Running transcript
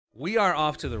We are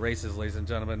off to the races, ladies and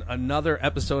gentlemen. Another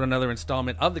episode, another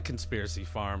installment of The Conspiracy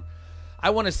Farm.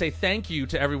 I want to say thank you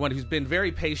to everyone who's been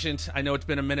very patient. I know it's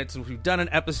been a minute since we've done an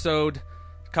episode,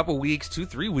 a couple weeks,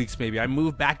 2-3 weeks maybe. I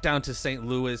moved back down to St.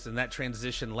 Louis, and that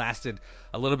transition lasted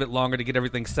a little bit longer to get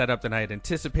everything set up than I had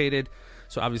anticipated.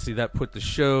 So obviously that put the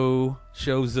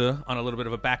shows on a little bit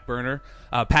of a back burner.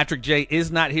 Patrick J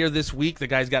is not here this week. The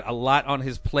guy's got a lot on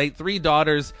his plate. 3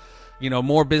 daughters. You know,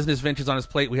 more business ventures on his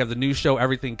plate. We have the new show,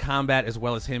 Everything Combat, as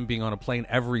well as him being on a plane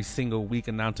every single week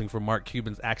announcing for Mark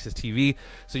Cuban's Access TV.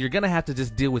 So you're going to have to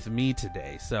just deal with me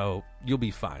today. So you'll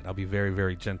be fine. I'll be very,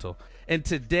 very gentle. And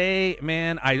today,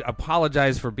 man, I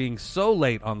apologize for being so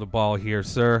late on the ball here,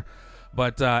 sir.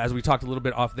 But as we talked a little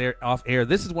bit off air,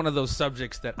 this is one of those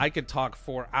subjects that I could talk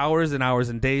for hours and hours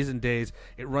and days and days.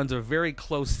 It runs a very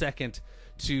close second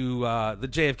to the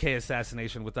JFK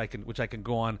assassination, which I can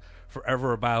go on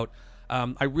forever about.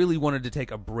 I really wanted to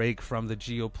take a break from the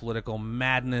geopolitical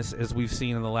madness as we've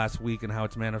seen in the last week and how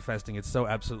it's manifesting. It's so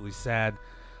absolutely sad.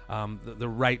 The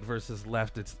right versus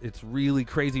left, it's really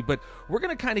crazy. But we're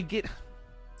going to kind of get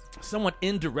somewhat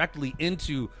indirectly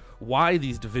into why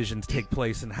these divisions take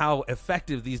place and how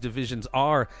effective these divisions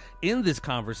are in this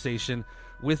conversation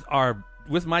with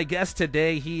my guest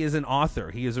today. He is an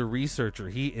author. He is a researcher.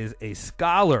 He is a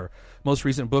scholar. Most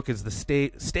recent book is The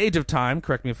Stage of Time.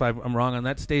 Correct me if I'm wrong on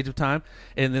that, Stage of Time.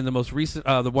 And then the most recent,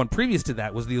 the one previous to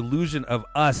that was The Illusion of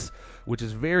Us, which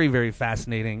is very, very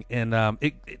fascinating. And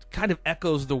it kind of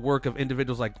echoes the work of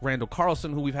individuals like Randall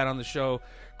Carlson, who we've had on the show,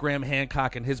 Graham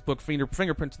Hancock and his book,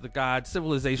 Fingerprints of the Gods,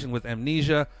 Civilization with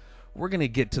Amnesia. We're going to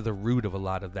get to the root of a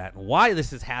lot of that and why this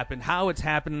has happened, how it's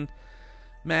happened.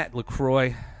 Matt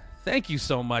LaCroix, thank you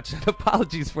so much.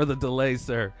 Apologies for the delay,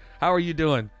 sir. How are you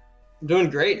doing? I'm doing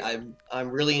great. I'm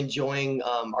really enjoying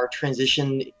our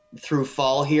transition through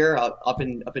fall here up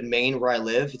in Maine where I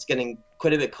live. It's getting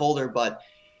quite a bit colder, but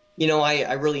you know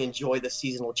I really enjoy the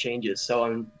seasonal changes, so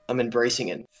I'm embracing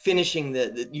it. Finishing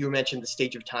you mentioned The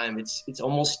Stage of Time. It's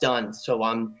almost done, so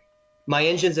my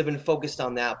engines have been focused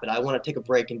on that, but I want to take a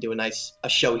break and do a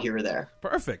show here or there.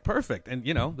 Perfect. And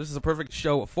you know this is a perfect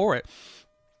show for it.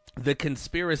 The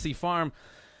Conspiracy Farm.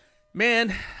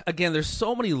 Man, again, there's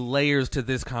so many layers to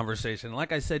this conversation.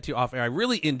 Like I said to you off air, I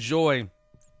really enjoy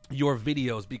your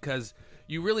videos because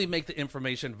you really make the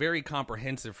information very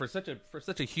comprehensive for such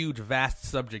a huge, vast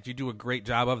subject. You do a great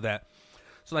job of that.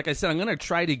 So like I said, I'm going to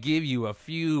try to give you a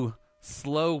few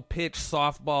slow pitch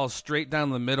softballs straight down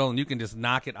the middle, and you can just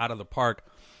knock it out of the park.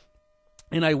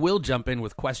 And I will jump in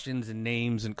with questions and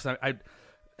names, and because I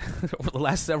over the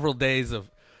last several days of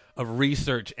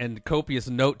research and copious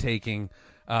note-taking,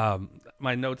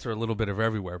 my notes are a little bit of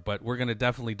everywhere, but we're going to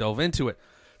definitely delve into it.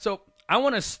 So I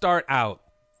want to start out.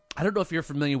 I don't know if you're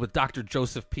familiar with Dr.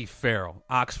 Joseph P. Farrell,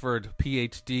 Oxford,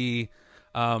 PhD,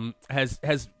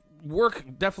 has work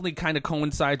definitely kind of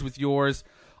coincides with yours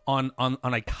on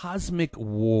a cosmic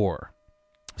war,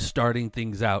 starting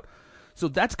things out. So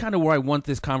that's kind of where I want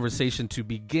this conversation to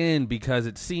begin, because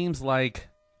it seems like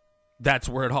that's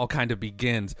where it all kind of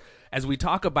begins. As we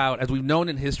talk about, as we've known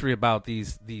in history about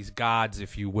these gods,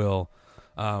 if you will,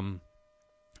 that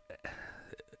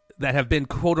have been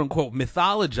quote unquote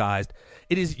mythologized,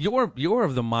 it is you're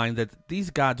of the mind that these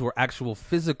gods were actual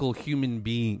physical human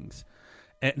beings,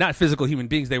 not physical human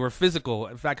beings. They were physical,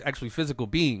 in fact, actually physical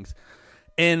beings,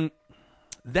 and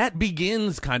that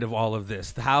begins kind of all of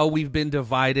this, how we've been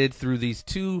divided through these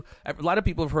two. A lot of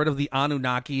people have heard of the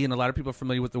Anunnaki, and a lot of people are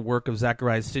familiar with the work of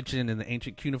Zechariah Sitchin and the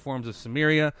ancient cuniforms of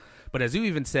Sumeria. But as you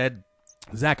even said,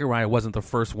 Zechariah wasn't the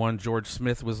first one. George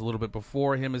Smith was a little bit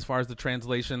before him as far as the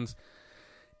translations.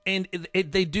 And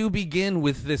they do begin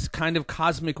with this kind of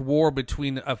cosmic war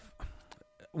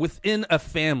within a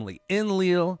family,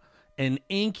 Enlil and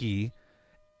Enki,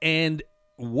 and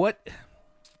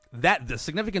the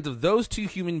significance of those two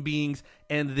human beings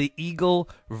and the eagle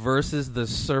versus the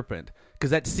serpent,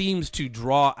 because that seems to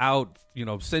draw out,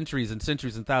 centuries and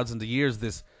centuries and thousands of years,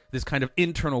 this kind of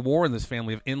internal war in this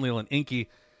family of Enlil and Enki.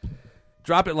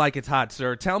 Drop it like it's hot,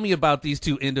 sir. Tell me about these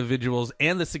two individuals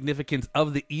and the significance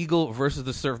of the eagle versus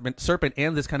the serpent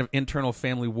and this kind of internal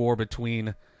family war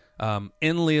between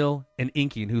Enlil and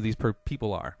Enki and who these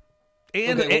people are.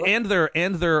 And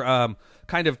their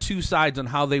kind of two sides on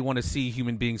how they want to see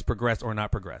human beings progress or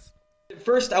not progress.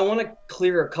 First, I want to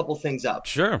clear a couple things up.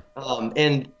 Sure.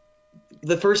 And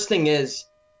the first thing is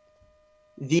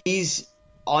these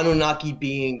Anunnaki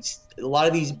beings, a lot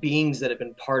of these beings that have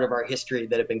been part of our history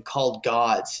that have been called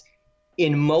gods,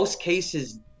 in most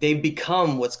cases, they've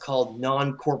become what's called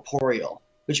non-corporeal,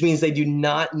 which means they do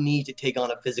not need to take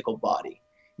on a physical body.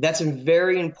 That's a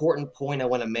very important point I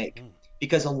want to make,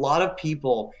 because a lot of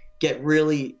people get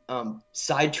really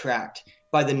sidetracked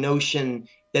by the notion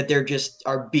that there just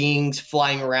are beings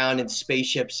flying around in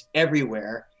spaceships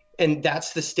everywhere. And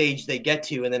that's the stage they get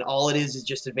to. And then all it is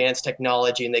just advanced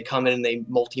technology, and they come in and they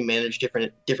multi-manage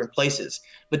different places.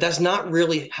 But that's not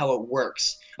really how it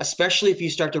works, especially if you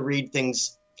start to read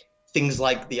things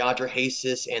like the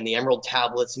Adrahasis and the Emerald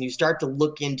Tablets, and you start to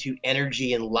look into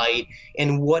energy and light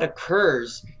and what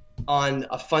occurs on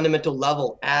a fundamental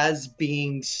level as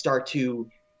beings start to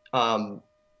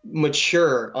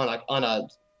mature on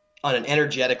an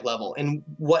energetic level. And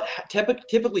what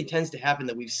typically tends to happen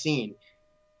that we've seen,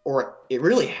 or it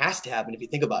really has to happen if you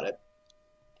think about it,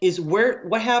 is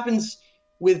what happens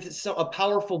with a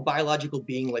powerful biological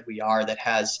being like we are, that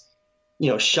has,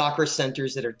 chakra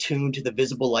centers that are tuned to the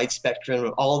visible light spectrum,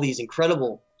 and all these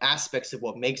incredible aspects of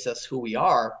what makes us who we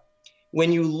are.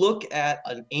 When you look at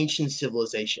an ancient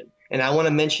civilization, and I want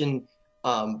to mention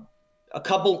a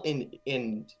couple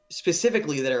in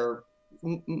specifically that are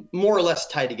more or less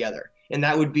tied together, and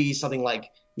that would be something like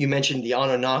you mentioned the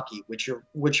Anunnaki,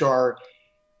 which are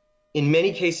in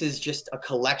many cases just a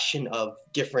collection of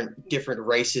different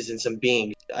races and some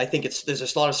beings. I think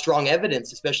there's a lot of strong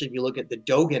evidence, especially if you look at the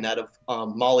Dogon out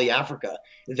of Mali, Africa,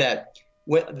 that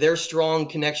their strong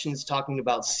connections talking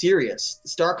about Sirius, the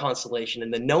star constellation,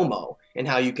 and the Nomo, and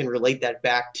how you can relate that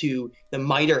back to the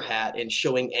mitre hat and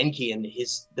showing Enki and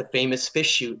the famous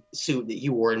fish suit that he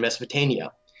wore in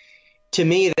Mesopotamia. To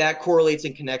me, that correlates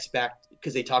and connects back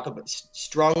because they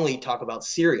strongly talk about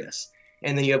Sirius.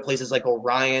 And then you have places like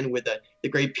Orion with the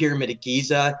Great Pyramid of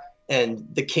Giza and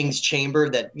the King's Chamber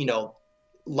that,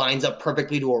 lines up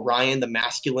perfectly to Orion, the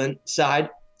masculine side.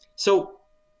 So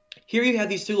here you have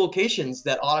these two locations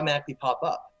that automatically pop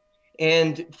up.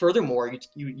 And furthermore,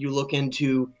 you look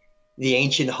into the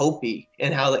ancient Hopi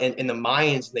and how and the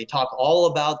Mayans, they talk all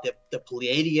about the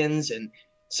Pleiadians. And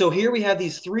so here we have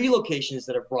these three locations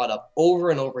that are brought up over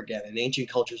and over again in ancient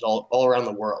cultures all around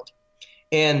the world.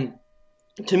 And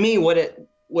to me, what it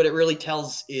really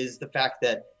tells is the fact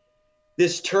that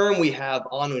this term we have,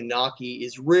 Anunnaki,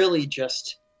 is really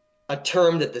just a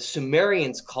term that the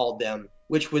Sumerians called them,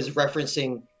 which was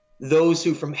referencing those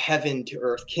who from heaven to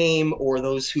earth came, or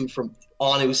those who from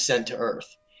Anu sent to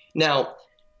earth. Now,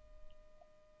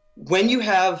 when you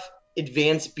have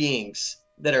advanced beings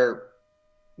that are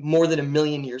more than 1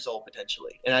 million years old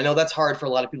potentially, and I know that's hard for a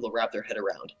lot of people to wrap their head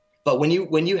around, but when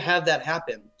you have that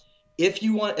happen,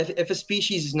 if a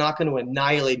species is not going to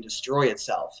annihilate and destroy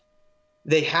itself,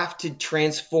 they have to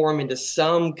transform into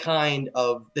some kind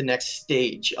of the next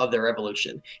stage of their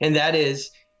evolution. And that is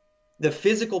the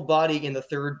physical body in the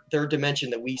third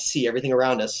dimension that we see, everything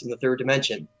around us in the third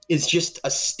dimension, is just a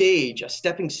stage, a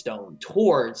stepping stone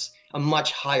towards a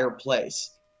much higher place.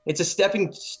 It's a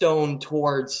stepping stone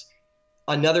towards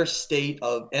another state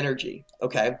of energy,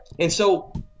 okay? And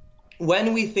so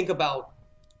when we think about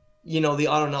the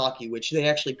Anunnaki, which they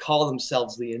actually call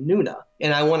themselves the Anuna.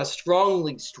 And I want to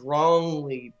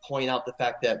strongly point out the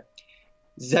fact that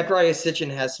Zecharia Sitchin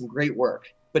has some great work.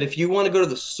 But if you want to go to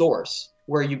the source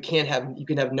where you can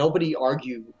have nobody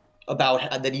argue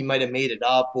about that he might have made it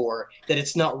up or that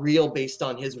it's not real based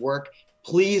on his work,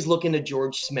 please look into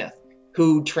George Smith,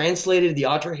 who translated the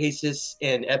Atrahasis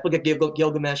and Epic of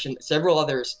Gilgamesh and several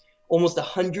others almost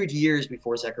 100 years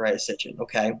before Zecharia Sitchin,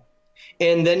 okay?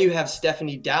 And then you have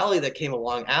Stephanie Dalley that came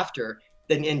along after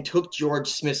and took George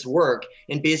Smith's work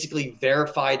and basically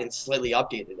verified and slightly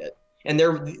updated it. And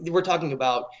we're talking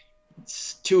about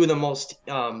two of the most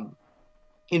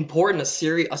important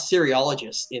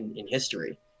Assyriologists in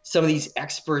history. Some of these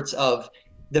experts of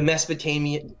the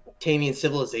Mesopotamian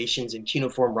civilizations in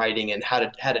cuneiform writing and how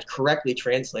to correctly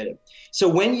translate it. So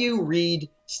when you read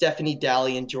Stephanie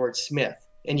Dalley and George Smith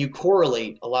and you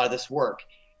correlate a lot of this work,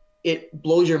 it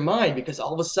blows your mind because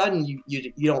all of a sudden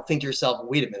you don't think to yourself,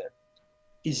 wait a minute,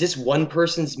 is this one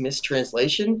person's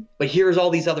mistranslation? But here's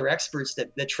all these other experts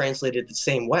that translated the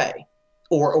same way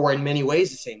or in many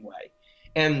ways the same way.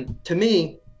 And to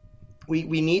me,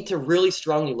 we need to really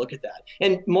strongly look at that.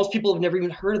 And most people have never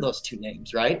even heard of those two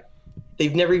names, right?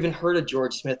 They've never even heard of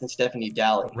George Smith and Stephanie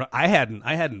Dalley. I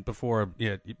hadn't before.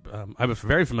 I was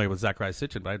very familiar with Zecharia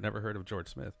Sitchin, but I'd never heard of George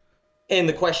Smith. And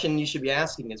the question you should be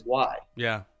asking is why?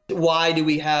 Yeah. Why do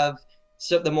we have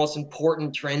the most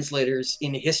important translators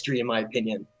in history, in my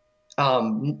opinion,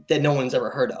 that no one's ever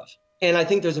heard of? And I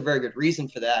think there's a very good reason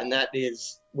for that, and that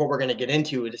is what we're going to get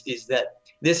into is that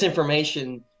this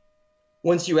information,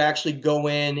 once you actually go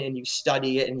in and you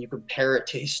study it and you compare it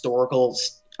to historical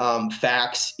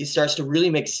facts, it starts to really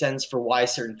make sense for why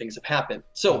certain things have happened.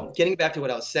 So getting back to what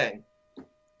I was saying,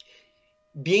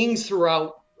 beings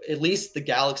throughout at least the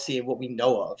galaxy and what we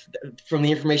know of from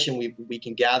the information we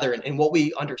can gather and what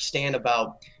we understand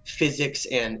about physics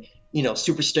and,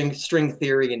 string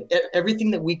theory and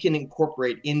everything that we can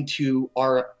incorporate into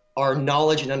our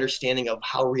knowledge and understanding of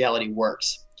how reality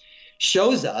works,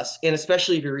 shows us, and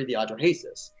especially if you read the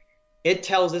Atrahasis, it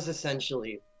tells us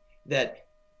essentially that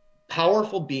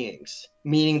powerful beings,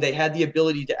 meaning they had the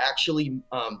ability to actually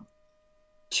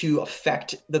to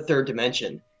affect the third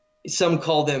dimension. Some have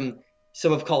called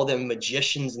them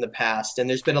magicians in the past, and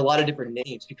there's been a lot of different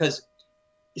names because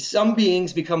some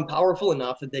beings become powerful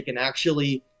enough that they can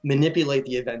actually manipulate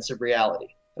the events of reality.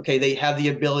 Okay, they have the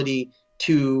ability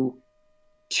to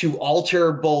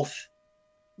alter both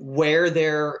where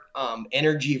their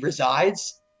energy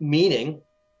resides, meaning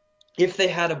if they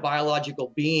had a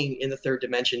biological being in the third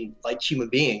dimension like human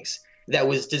beings that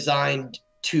was designed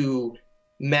to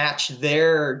match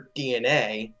their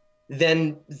DNA,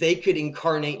 then they could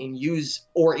incarnate and use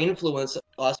or influence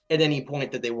us at any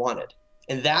point that they wanted.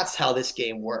 And that's how this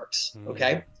game works.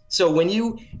 Okay. So when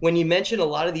you mention a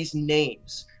lot of these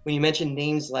names, when you mention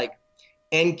names like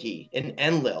Enki and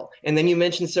Enlil, and then you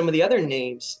mention some of the other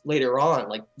names later on,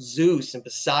 like Zeus and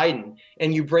Poseidon,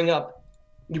 and you bring up,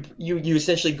 you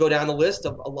essentially go down the list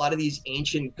of a lot of these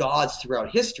ancient gods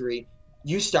throughout history,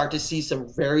 you start to see some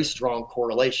very strong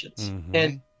correlations.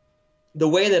 And the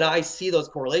way that I see those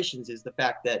correlations is the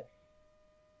fact that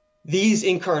these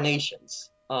incarnations,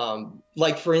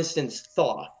 like for instance,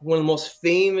 Thoth, one of the most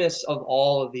famous of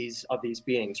all of these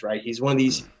beings, right? He's one of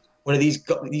these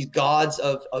gods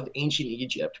of ancient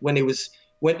Egypt. When it was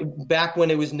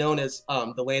known as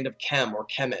the land of Kem or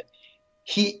Kemet,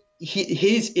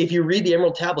 if you read the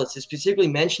Emerald Tablets, it specifically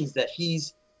mentions that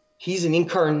he's an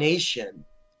incarnation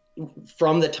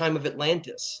from the time of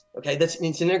Atlantis. Okay,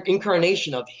 it's an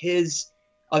incarnation of his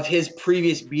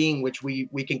previous being, which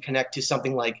we can connect to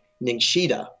something like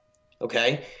Ningshita.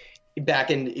 Okay,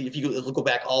 if you go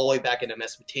back all the way back into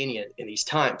Mesopotamia in these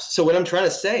times. So what I'm trying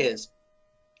to say is,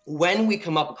 when we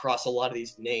come up across a lot of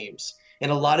these names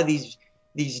and a lot of these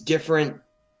different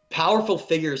powerful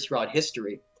figures throughout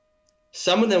history,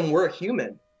 some of them were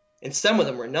human and some of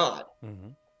them were not.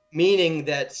 Meaning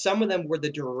that some of them were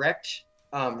the direct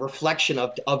reflection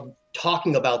of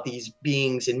talking about these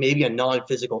beings in maybe a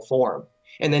non-physical form.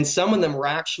 And then some of them were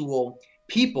actual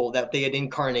people that they had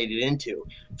incarnated into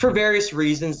for various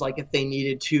reasons, like if they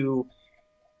needed to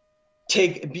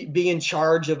be in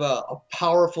charge of a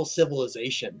powerful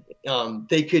civilization,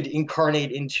 they could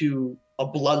incarnate into a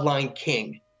bloodline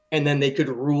king, and then they could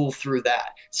rule through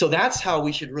that. So that's how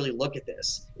we should really look at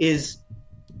this, is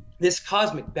this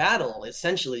cosmic battle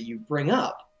essentially you bring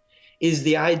up is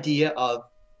the idea of,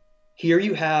 here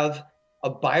you have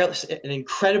an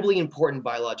incredibly important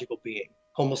biological being,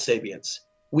 Homo sapiens.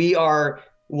 We are,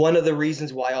 one of the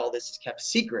reasons why all this is kept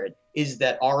secret is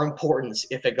that our importance,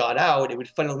 if it got out, it would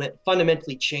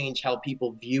fundamentally change how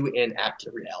people view and act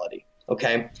in reality.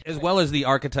 Okay. As well as the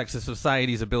architects of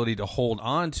society's ability to hold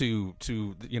on to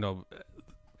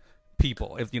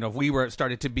people. If we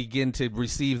started to begin to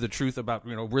receive the truth about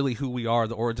really who we are,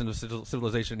 the origin of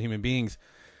civilization and human beings,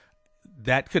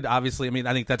 that could obviously,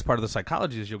 I think that's part of the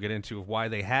psychology, as you'll get into, of why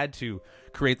they had to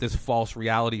create this false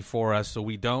reality for us so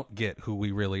we don't get who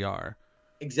we really are.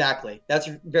 Exactly. That's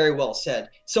very well said.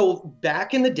 So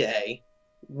back in the day,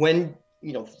 when,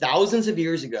 thousands of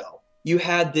years ago, you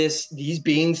had these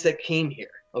beings that came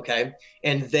here, okay?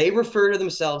 And they refer to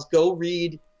themselves,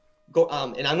 and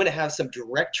I'm going to have some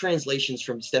direct translations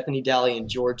from Stephanie Daly and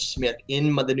George Smith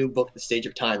in the new book, The Stage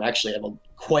of Time. Actually, I have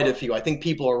quite a few. I think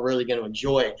people are really going to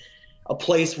enjoy a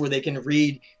place where they can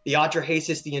read the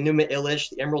Atrahasis, the Enuma Elish,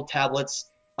 the Emerald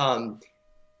Tablets,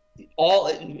 all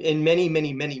and many,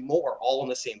 many, many more, all in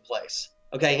the same place.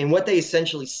 Okay, and what they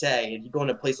essentially say, if you go in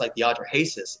a place like the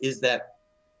Atrahasis, is that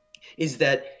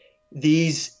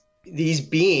these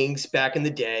beings back in the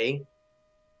day,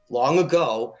 long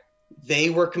ago, they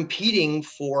were competing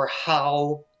for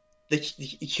how the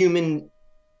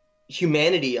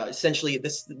humanity, essentially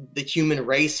the human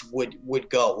race would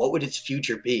go. What would its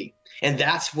future be? And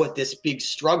that's what this big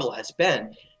struggle has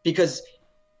been, because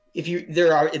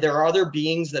there are other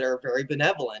beings that are very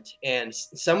benevolent, and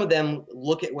some of them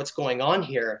look at what's going on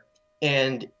here,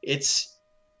 and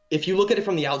if you look at it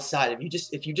from the outside,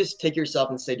 if you just take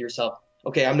yourself and say to yourself,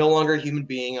 okay, I'm no longer a human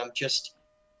being, I'm just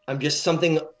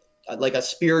something like a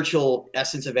spiritual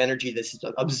essence of energy that's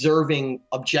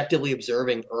objectively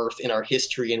observing Earth in our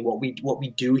history and what we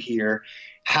do here,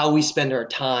 how we spend our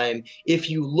time.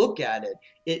 If you look at it,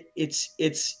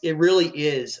 it really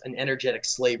is an energetic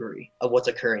slavery of what's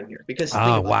occurring here. Because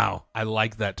wow, I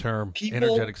like that term,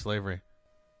 energetic slavery.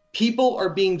 People are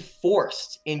being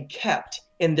forced and kept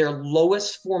in their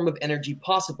lowest form of energy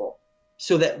possible,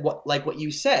 so that what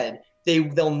you said,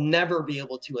 they'll never be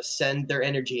able to ascend their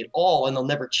energy at all, and they'll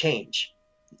never change.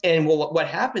 And what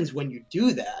happens when you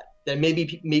do that maybe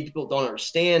people don't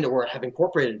understand or have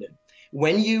incorporated it,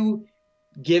 when you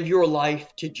give your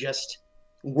life to just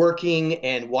working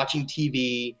and watching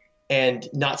TV and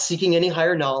not seeking any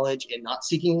higher knowledge and not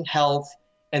seeking health,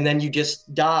 and then you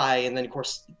just die, and then of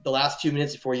course the last few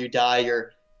minutes before you die,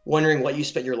 you're wondering what you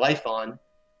spent your life on.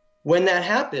 When that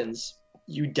happens,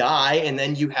 you die, and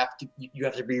then you have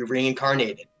to be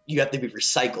reincarnated. You have to be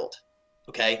recycled.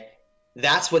 Okay,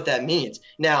 that's what that means.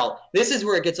 Now, this is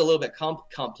where it gets a little bit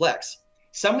complex.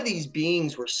 Some of these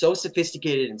beings were so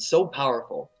sophisticated and so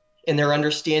powerful in their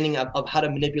understanding of how to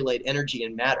manipulate energy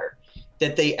and matter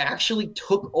that they actually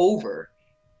took over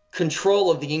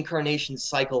control of the incarnation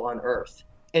cycle on Earth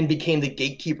and became the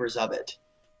gatekeepers of it.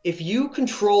 If you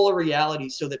control a reality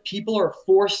so that people are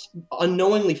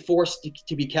unknowingly forced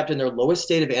to be kept in their lowest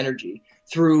state of energy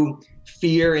through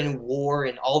fear and war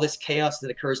and all this chaos that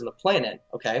occurs on the planet,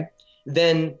 okay,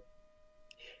 then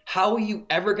how are you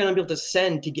ever going to be able to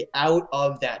ascend to get out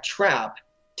of that trap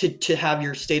to have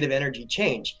your state of energy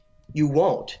change? You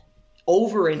won't.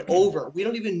 Over and over. We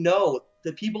don't even know,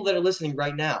 the people that are listening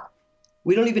right now,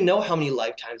 we don't even know how many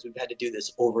lifetimes we've had to do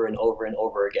this over and over and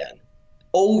over again.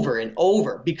 Over and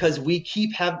over, because we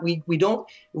don't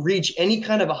reach any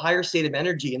kind of a higher state of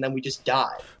energy, and then we just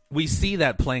die. We see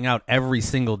that playing out every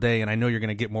single day, and I know you're going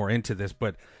to get more into this,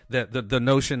 but the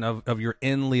notion of your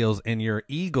enlils and your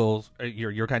eagles,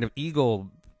 your kind of eagle,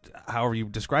 however you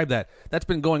describe that, that's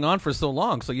been going on for so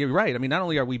long. So you're right. I mean, not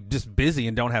only are we just busy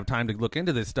and don't have time to look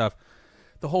into this stuff,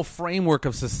 the whole framework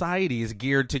of society is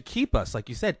geared to keep us, like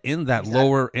you said, in that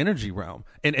lower energy realm.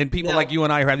 And people like you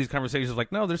and I who have these conversations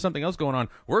like, no, there's something else going on.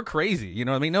 We're crazy. You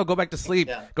know what I mean? No, go back to sleep.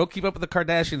 Yeah. Go keep up with the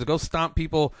Kardashians. Go stomp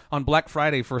people on Black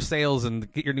Friday for sales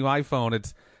and get your new iPhone.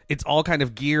 It's all kind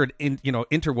of geared in,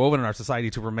 interwoven in our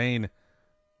society to remain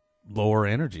lower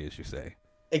energy, as you say.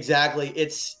 Exactly.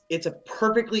 It's a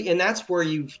perfectly, and that's where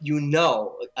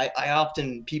I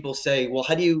often, people say, well,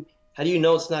 how do you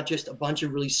know it's not just a bunch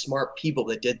of really smart people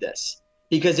that did this?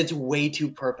 Because it's way too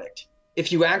perfect.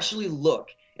 If you actually look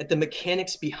at the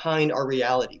mechanics behind our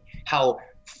reality, how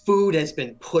food has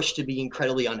been pushed to be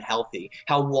incredibly unhealthy,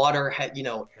 how water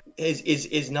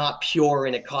is not pure,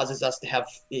 and it causes us to have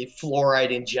a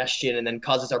fluoride ingestion, and then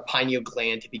causes our pineal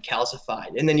gland to be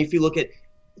calcified. And then if you look at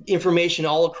information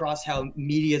all across how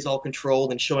media is all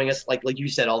controlled and showing us, like you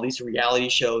said, all these reality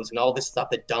shows and all this stuff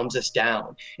that dumbs us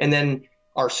down. And then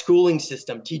our schooling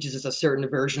system teaches us a certain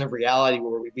version of reality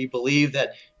where we believe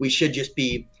that we should just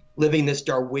be living this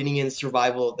Darwinian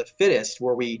survival of the fittest,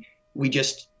 where we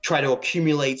just try to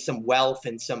accumulate some wealth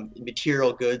and some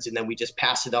material goods, and then we just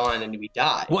pass it on and we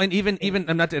die. Well, and even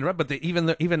I'm not to interrupt, but even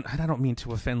I don't mean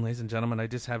to offend, ladies and gentlemen. I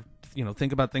just have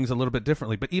think about things a little bit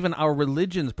differently. But even our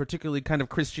religions, particularly kind of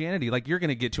Christianity, like you're going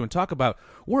to get to and talk about,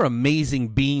 we're amazing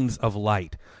beings of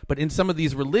light. But in some of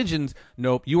these religions,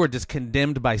 nope, you are just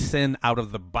condemned by sin out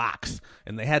of the box,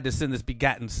 and they had to send this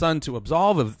begotten Son to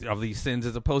absolve of these sins,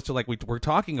 as opposed to like we're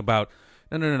talking about.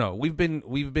 No. We've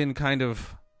been kind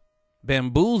of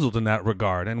bamboozled in that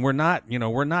regard, and we're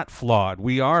not flawed.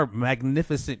 We are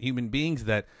magnificent human beings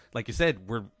that, like you said,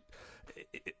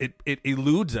 it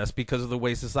eludes us because of the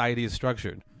way society is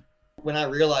structured. When I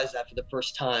realized that for the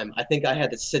first time, I think I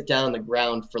had to sit down on the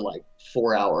ground for like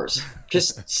 4 hours,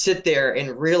 just sit there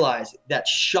and realize that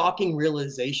shocking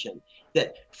realization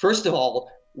that, first of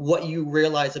all, what you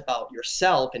realize about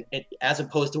yourself, and as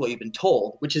opposed to what you've been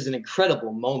told, which is an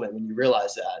incredible moment when you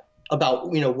realize that about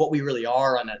what we really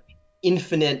are on an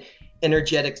infinite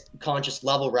energetic conscious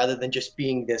level, rather than just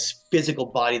being this physical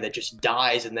body that just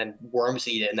dies and then worms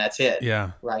eat it and that's it.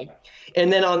 Yeah. Right.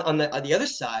 And then on the other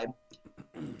side,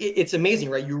 it's amazing,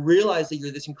 right? You realize that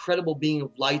you're this incredible being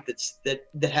of light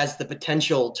that has the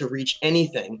potential to reach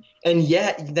anything. And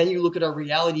yet then you look at our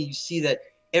reality, you see that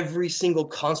every single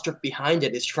construct behind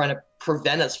it is trying to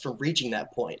prevent us from reaching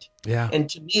that point. Yeah. And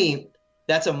to me,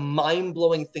 that's a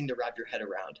mind-blowing thing to wrap your head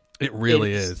around. It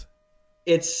really is.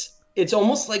 It's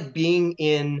almost like being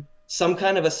in some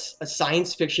kind of a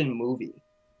science fiction movie.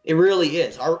 It really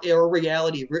is. Our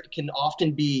reality can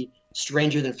often be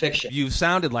stranger than fiction. You've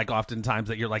sounded like oftentimes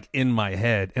that you're like in my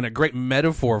head. And a great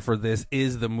metaphor for this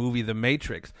is the movie The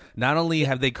Matrix. Not only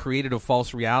have they created a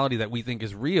false reality that we think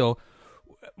is real,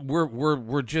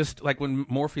 we're just like when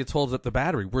Morpheus holds up the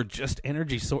battery, we're just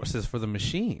energy sources for the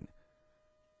machine.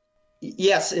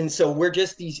 Yes, and so we're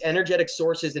just these energetic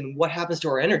sources, and what happens to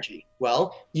our energy?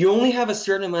 Well, you only have a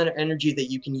certain amount of energy that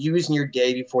you can use in your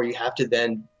day before you have to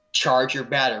then charge your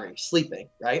battery, sleeping,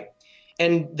 right?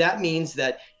 And that means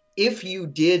that if you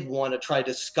did want to try to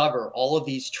discover all of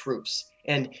these truths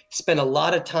and spend a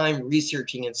lot of time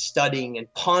researching and studying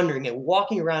and pondering and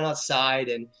walking around outside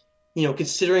and,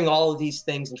 considering all of these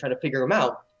things and trying to figure them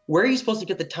out, where are you supposed to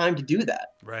get the time to do that?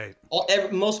 Right.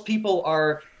 Most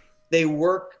people they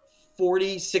work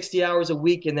 40, 60 hours a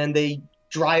week, and then they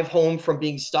drive home from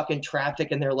being stuck in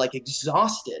traffic and they're like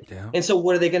exhausted. Yeah. And so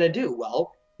what are they going to do?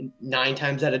 Well, 9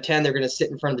 times out of 10, they're going to sit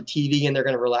in front of the TV and they're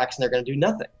going to relax and they're going to do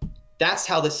nothing. That's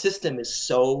how the system is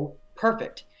so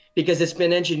perfect, because it's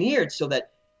been engineered so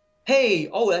that, hey,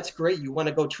 that's great. You want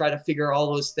to go try to figure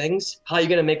all those things? How are you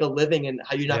going to make a living and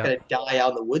how you're not going to die out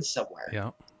in the woods somewhere?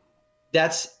 Yeah.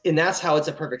 That's how it's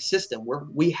a perfect system, where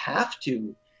we have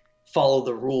to follow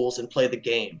the rules and play the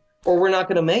game, or we're not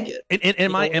going to make it. And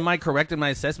am I correct in my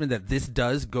assessment that this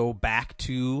does go back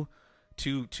to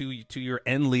your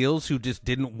Enlils, who just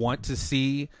didn't want to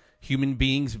see human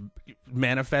beings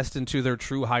manifest into their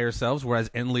true higher selves,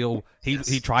 whereas Enlil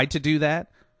he tried to do that?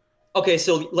 Okay,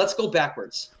 so let's go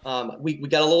backwards. We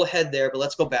got a little ahead there, but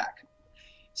let's go back.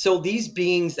 So these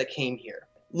beings that came here,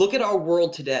 look at our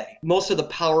world today. Most of the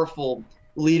powerful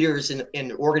leaders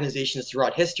and organizations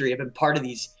throughout history have been part of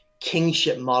these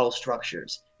kingship model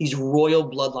structures, these royal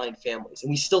bloodline families, and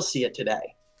we still see it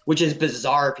today, which is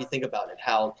bizarre if you think about it,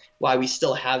 why we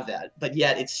still have that. But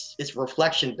yet it's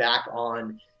reflection back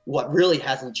on what really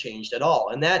hasn't changed at all,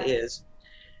 and that is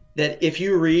that if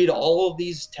you read all of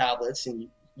these tablets and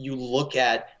you look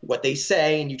at what they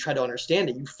say and you try to understand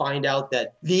it, you find out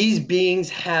that these beings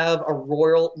have a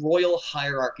royal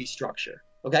hierarchy structure.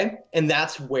 Okay, and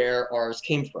that's where ours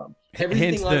came from.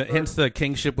 Hence the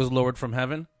kingship was lowered from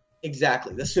heaven.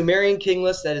 Exactly. The Sumerian king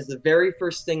list, that is the very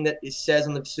first thing that it says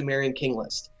on the Sumerian king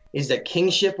list, is that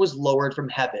kingship was lowered from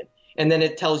heaven. And then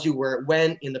it tells you where it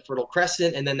went in the Fertile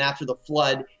Crescent, and then after the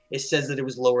flood, it says that it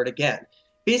was lowered again.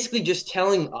 Basically just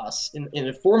telling us and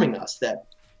informing us that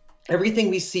everything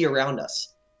we see around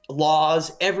us,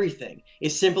 laws, everything,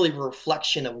 is simply a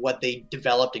reflection of what they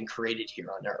developed and created here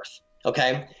on Earth.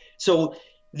 Okay? So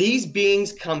these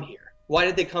beings come here. Why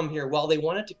did they come here? Well,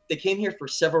 they came here for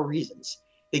several reasons.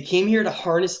 They came here to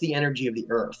harness the energy of the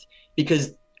Earth,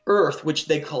 because Earth, which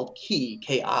they called Ki,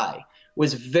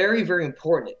 was very, very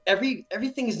important.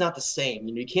 Everything is not the same.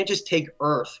 You can't just take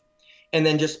Earth and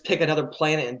then just pick another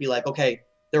planet and be like, okay,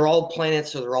 they're all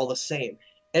planets, so they're all the same.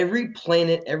 Every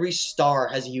planet, every star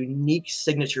has a unique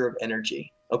signature of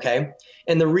energy, okay?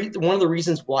 And one of the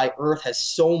reasons why Earth has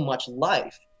so much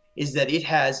life is that it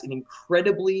has an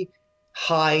incredibly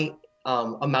high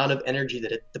amount of energy,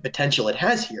 the potential it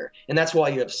has here. And that's why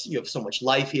you have so much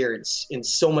life here and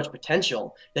so much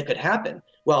potential that could happen.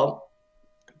 Well,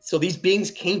 so these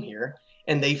beings came here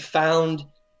and they found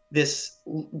this,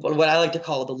 what I like to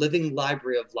call the living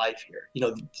library of life here,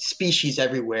 species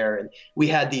everywhere. And we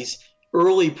had these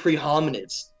early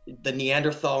pre-hominids, the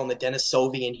Neanderthal and the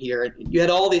Denisovian here. And you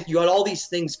had all these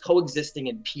things coexisting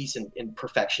in peace and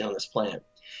perfection on this planet.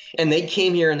 And they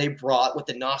came here and they brought what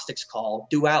the Gnostics call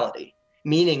duality,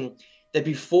 meaning that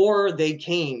before they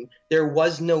came, there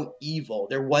was no evil,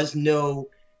 there was no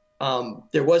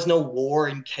war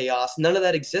and chaos, none of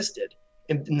that existed.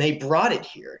 And they brought it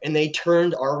here, and they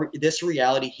turned this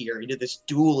reality here into this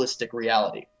dualistic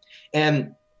reality.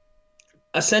 And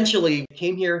essentially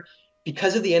came here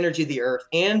because of the energy of the Earth,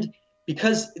 and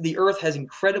because the Earth has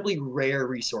incredibly rare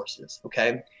resources,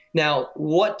 okay? Now,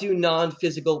 what do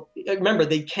non-physical – remember,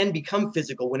 they can become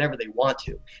physical whenever they want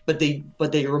to, but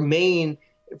they remain,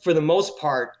 for the most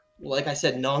part, like I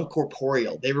said,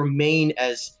 non-corporeal. They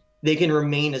can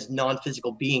remain as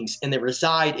non-physical beings, and they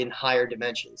reside in higher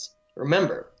dimensions.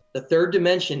 Remember, the third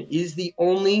dimension is the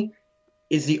only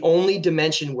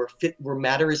dimension where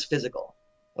matter is physical,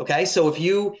 okay? So if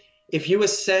you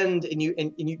ascend and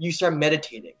you start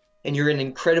meditating and you're in an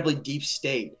incredibly deep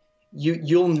state,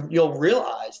 you'll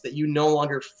realize that you no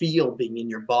longer feel being in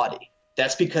your body.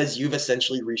 That's because you've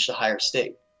essentially reached a higher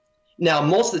state. Now,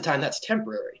 most of the time that's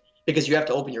temporary, because you have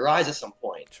to open your eyes at some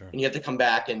point. Sure. And you have to come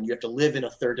back and you have to live in a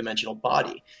third dimensional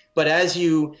body. But as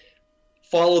you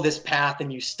follow this path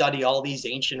and you study all these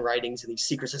ancient writings and these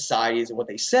secret societies and what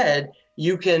they said,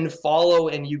 you can follow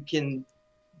and you can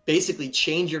basically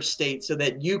change your state so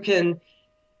that you can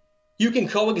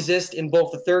coexist in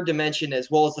both the third dimension as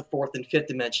well as the fourth and fifth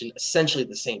dimension essentially at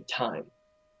the same time.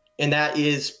 And that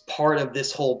is part of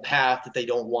this whole path that they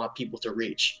don't want people to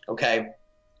reach, okay?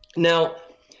 Now,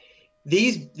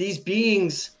 these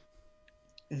beings,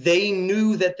 they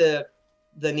knew that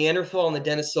the Neanderthal and the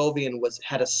Denisovian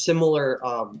had a similar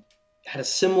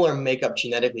makeup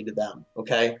genetically to them,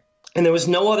 okay? And there was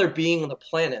no other being on the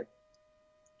planet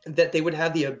that they would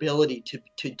have the ability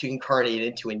to incarnate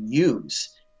into and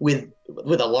use with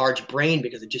a large brain,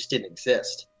 because it just didn't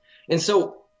exist. And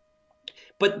so,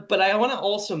 but I want to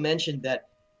also mention that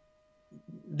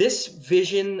this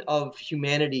vision of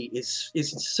humanity is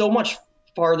so much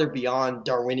farther beyond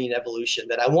Darwinian evolution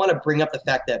that I want to bring up the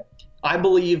fact that I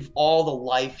believe all the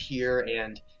life here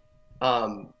and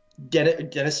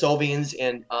Denisovians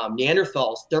and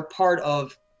Neanderthals, they're part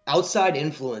of outside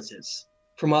influences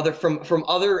from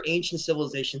other ancient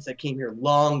civilizations that came here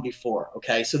long before.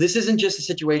 Okay, so this isn't just a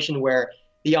situation where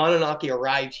the Anunnaki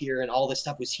arrived here and all this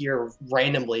stuff was here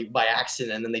randomly by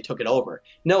accident and then they took it over.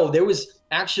 No, there was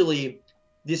actually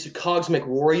this cosmic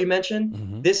war you mentioned.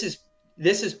 Mm-hmm. This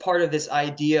is part of this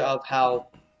idea of how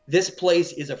this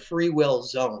place is a free will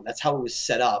zone. That's how it was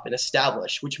set up and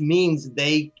established, which means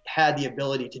they had the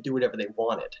ability to do whatever they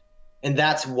wanted. And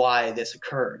that's why this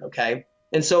occurred, okay?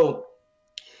 And so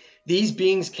these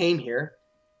beings came here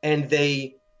and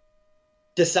they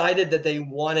decided that they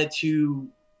wanted to,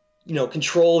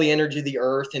 control the energy of the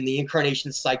earth and the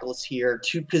incarnation cycles here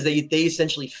too, because they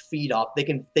essentially feed off. They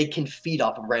can feed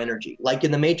off of our energy, like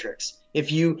in the Matrix.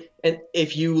 If you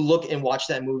look and watch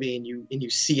that movie and you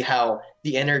see how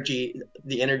the energy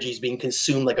is being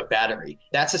consumed like a battery,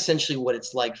 that's essentially what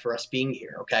it's like for us being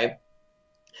here. Okay,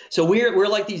 so we're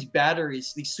like these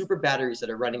batteries, these super batteries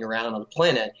that are running around on the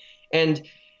planet, and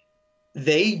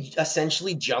they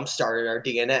essentially jump started our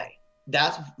DNA.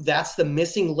 That's the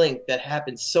missing link that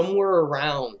happened somewhere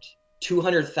around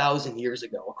 200,000 years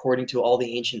ago, according to all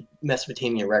the ancient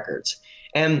Mesopotamian records.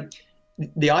 And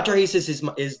the Atrahasis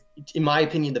is, in my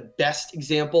opinion, the best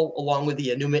example, along with the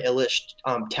Enuma Elish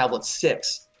Tablet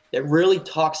 6, that really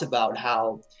talks about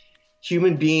how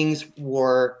human beings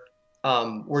were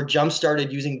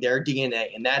jump-started using their DNA.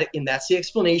 And that's the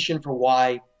explanation for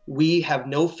why we have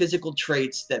no physical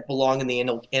traits that belong in the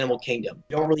animal kingdom.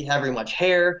 We don't really have very much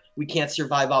hair. We can't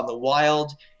survive out in the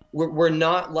wild. We're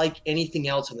not like anything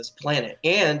else on this planet.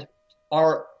 And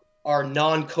our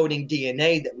non-coding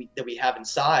DNA that we have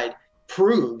inside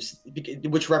proves,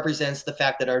 which represents the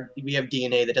fact that we have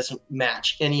DNA that doesn't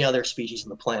match any other species on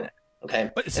the planet.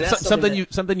 Okay, but something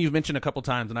you've mentioned a couple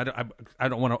times, and I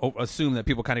don't want to assume that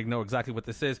people kind of know exactly what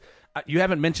this is. You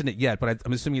haven't mentioned it yet, but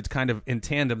I'm assuming it's kind of in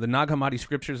tandem. The Nag Hammadi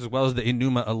scriptures as well as the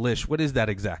Enuma Elish. What is that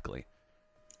exactly?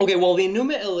 Okay, well, the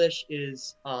Enuma Elish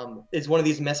is one of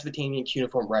these Mesopotamian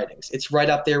cuneiform writings. It's right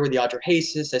up there with the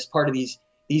Atrahasis as part of these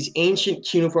ancient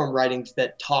cuneiform writings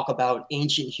that talk about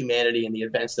ancient humanity and the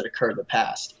events that occurred in the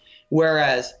past.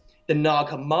 Whereas the Nag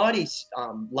Hammadi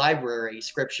library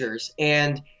scriptures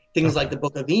and things like the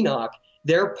Book of Enoch,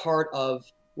 they're part of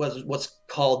what's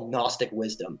called Gnostic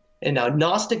wisdom. And now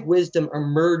Gnostic wisdom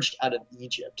emerged out of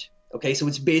Egypt. Okay, so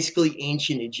it's basically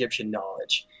ancient Egyptian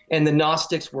knowledge. And the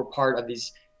Gnostics were part of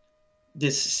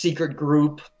this secret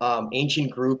group,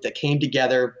 ancient group that came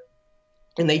together,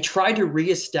 and they tried to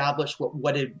reestablish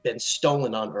what had been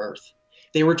stolen on Earth.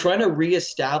 They were trying to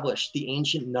reestablish the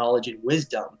ancient knowledge and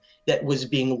wisdom that was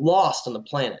being lost on the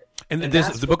planet. And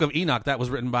the Book of Enoch, that was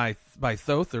written by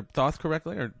Thoth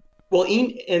correctly? Or? Well,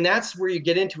 and that's where you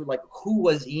get into, like, who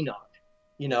was Enoch?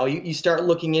 You start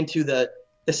looking into the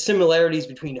similarities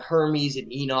between Hermes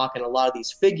and Enoch and a lot of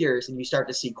these figures, and you start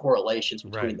to see correlations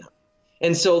between them.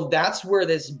 And so that's where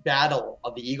this battle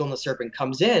of the eagle and the serpent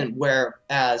comes in,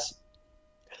 whereas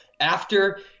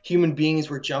after human beings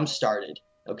were jump-started,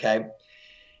 okay,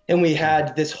 and we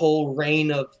had this whole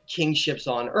reign of kingships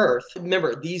on Earth.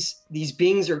 Remember, these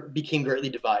beings became greatly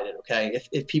divided, okay?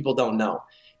 If people don't know,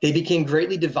 they became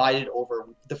greatly divided over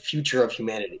the future of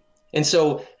humanity. And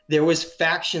so there was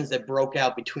factions that broke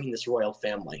out between this royal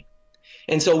family.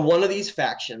 And so one of these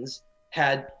factions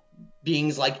had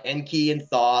beings like Enki and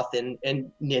Thoth and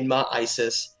Ninmah,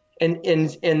 Isis, and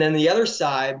then the other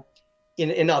side,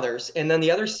 in others, and then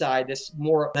the other side, this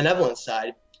more benevolent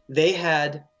side, they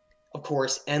had, of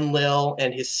course, Enlil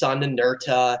and his son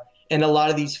Ninurta, and a lot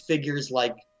of these figures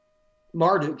like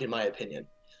Marduk, in my opinion.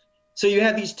 So you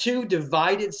have these two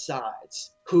divided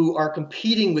sides who are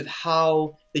competing with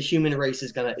how the human race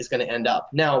is gonna end up.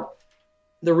 Now,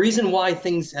 the reason why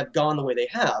things have gone the way they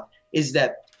have is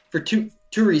that for two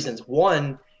reasons.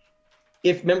 One,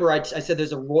 remember I said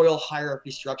there's a royal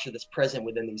hierarchy structure that's present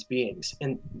within these beings,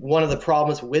 and one of the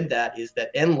problems with that is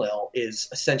that Enlil is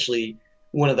essentially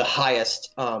one of the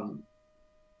highest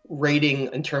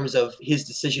rating in terms of his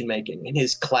decision making in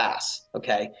his class.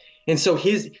 Okay, and so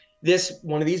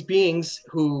one of these beings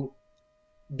who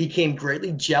became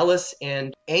greatly jealous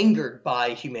and angered by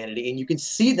humanity, and you can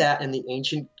see that in the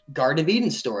ancient Garden of Eden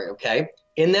story. Okay,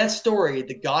 in that story,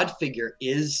 the god figure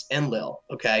is Enlil.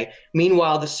 Okay,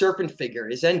 meanwhile the serpent figure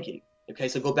is Enki. Okay,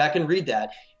 so go back and read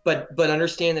that. but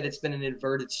understand that it's been an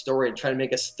inverted story to try to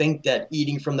make us think that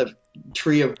eating from the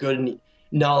tree of good and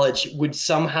knowledge would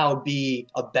somehow be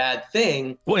a bad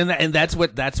thing. Well, and that's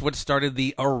what started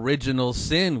the original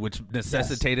sin, which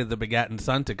necessitated the begotten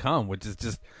Son to come, which is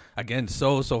just, again,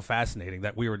 so fascinating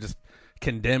that we were just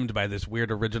condemned by this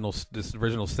weird original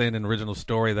sin and original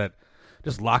story that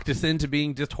just locked us into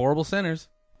being just horrible sinners.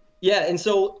 Yeah, and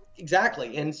so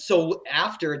exactly. And so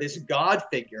after this God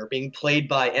figure being played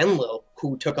by Enlil,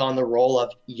 who took on the role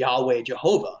of Yahweh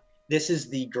Jehovah, this is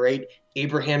the great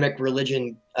Abrahamic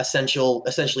religion,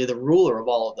 essentially the ruler of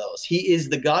all of those. He is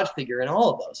the God figure in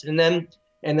all of those. And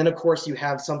then of course you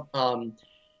have some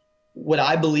what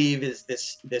I believe is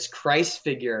this Christ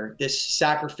figure, this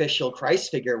sacrificial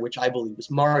Christ figure, which I believe is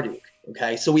Marduk.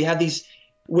 Okay, so we have these,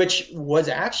 which was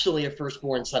actually a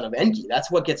firstborn son of Enki.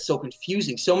 That's what gets so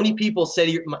confusing. So many people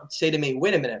say to me,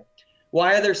 "Wait a minute,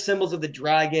 why are there symbols of the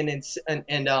dragon and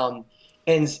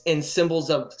symbols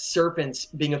of serpents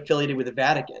being affiliated with the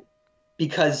Vatican?"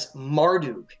 Because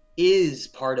Marduk is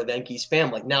part of Enki's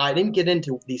family. Now, I didn't get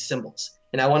into these symbols,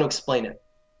 and I want to explain it.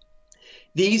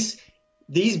 These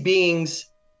beings,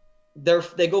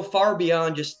 they go far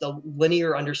beyond just the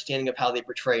linear understanding of how they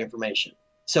portray information.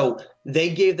 So they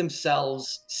gave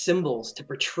themselves symbols to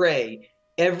portray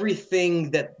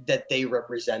everything that they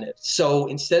represented. So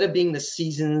instead of being the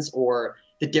seasons or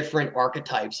the different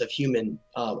archetypes of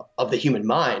the human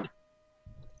mind,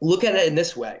 look at it in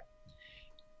this way.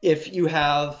 If you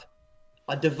have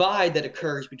a divide that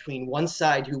occurs between one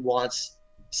side who wants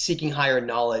seeking higher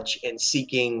knowledge and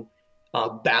seeking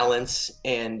balance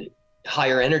and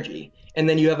higher energy, and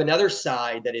then you have another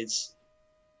side that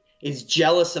is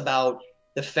jealous about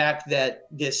the fact that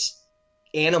this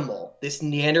animal, this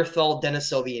Neanderthal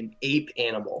Denisovian ape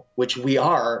animal, which we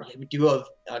do have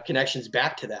connections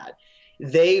back to that,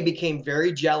 they became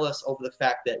very jealous over the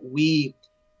fact that we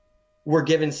were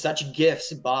given such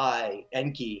gifts by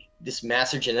Enki, this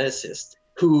master geneticist,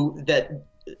 that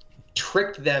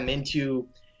tricked them into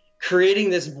creating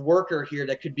this worker here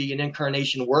that could be an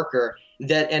incarnation worker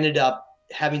that ended up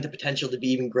having the potential to be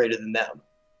even greater than them.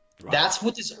 Wow. That's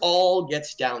what this all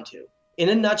gets down to. In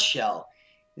a nutshell,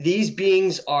 these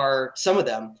beings some of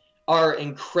them are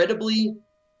incredibly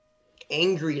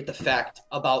angry at the fact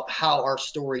about how our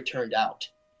story turned out.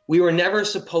 We were never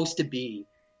supposed to be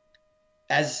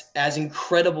as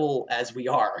incredible as we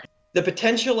are. The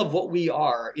potential of what we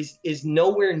are is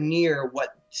nowhere near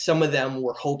what some of them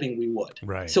were hoping we would.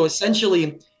 Right. So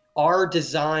essentially, our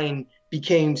design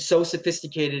became so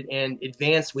sophisticated and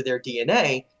advanced with their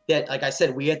DNA that, like I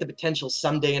said, we had the potential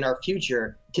someday in our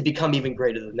future to become even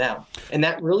greater than them. And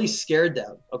that really scared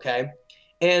them, okay?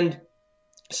 And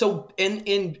so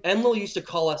Enlil used to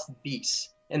call us beasts,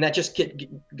 and that just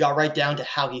got right down to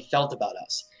how he felt about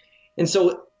us. And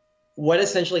so what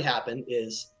essentially happened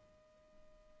is,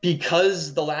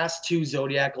 because the last two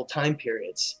zodiacal time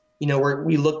periods,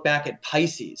 we look back at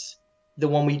Pisces, the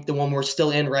one we're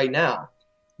still in right now,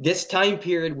 this time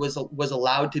period was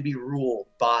allowed to be ruled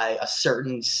by a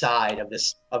certain side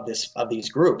of these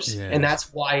groups, yes. And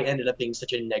that's why it ended up being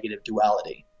such a negative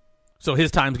duality. So his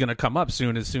time's going to come up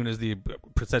soon as the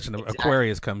procession of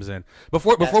Aquarius comes in.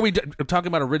 Before we talk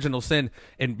about original sin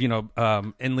and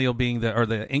Enlil being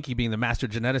the Enki being the master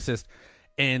geneticist,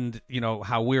 and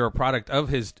how we're a product of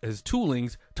his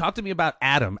toolings. Talk to me about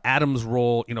Adam. Adam's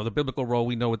role, the biblical role.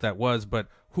 We know what that was, but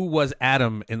who was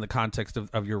Adam in the context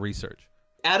of your research?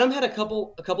 Adam had a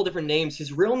couple different names.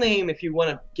 His real name, if you want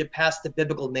to get past the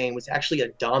biblical name, was actually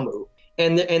Adamu.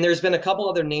 And there's been a couple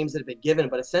other names that have been given,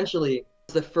 but essentially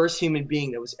was the first human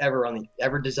being that was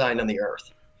ever designed on the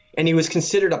earth. And he was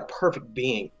considered a perfect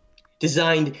being,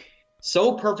 designed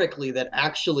so perfectly that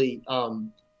actually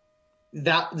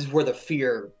that is where the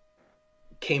fear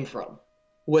came from.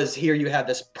 Was here you have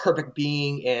this perfect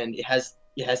being, and it has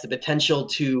the potential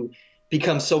to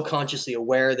become so consciously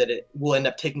aware that it will end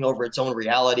up taking over its own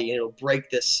reality, and it'll break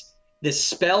this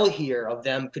spell here of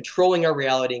them controlling our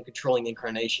reality and controlling the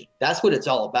incarnation. That's what it's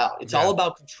all about. It's all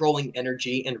about controlling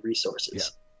energy and resources. Yeah.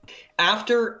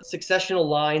 After successional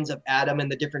lines of Adam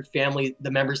and the different family, the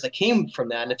members that came from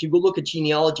that, and if you go look at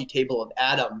genealogy table of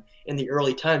Adam in the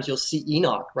early times, you'll see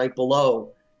Enoch right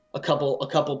below, a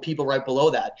couple people right below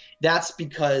that. That's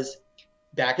because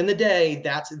back in the day,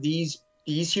 these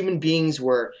human beings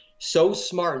were so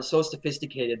smart and so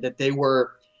sophisticated that they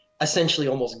were essentially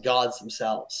almost gods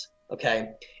themselves.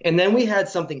 Okay. And then we had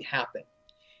something happen.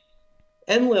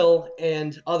 Enlil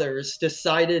and others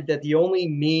decided that the only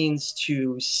means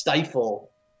to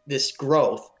stifle this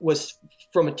growth was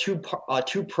from a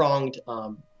two-pronged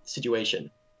situation.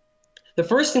 The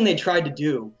first thing they tried to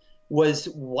do was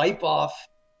wipe off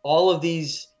all of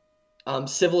these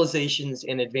civilizations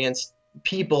and advanced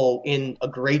people in a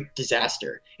great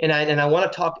disaster. And I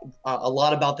want to talk a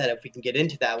lot about that if we can get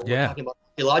into that when we're talking about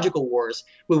geological wars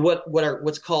with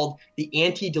what's called the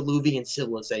Antediluvian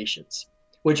civilizations,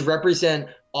 which represent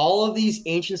all of these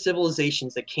ancient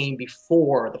civilizations that came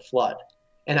before the flood.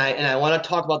 And I want to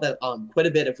talk about that quite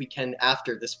a bit if we can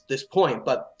after this point.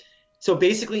 But so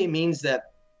basically it means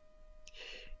that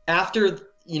after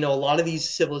a lot of these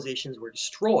civilizations were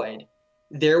destroyed,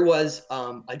 there was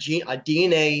a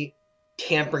DNA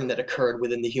tampering that occurred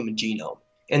within the human genome,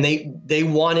 and they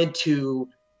wanted to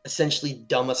essentially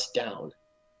dumb us down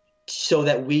so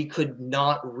that we could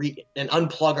not and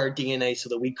unplug our DNA so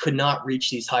that we could not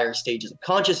reach these higher stages of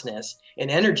consciousness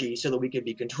and energy so that we could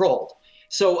be controlled.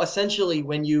 So essentially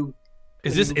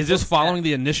is this following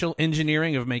the initial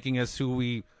engineering of making us who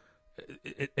we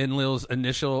Enlil's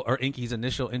initial or Inky's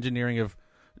initial engineering of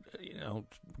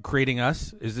creating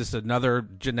us? Is this another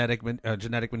genetic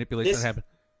manipulation that happened?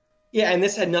 Yeah, and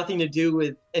this had nothing to do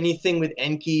with anything with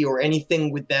Enki or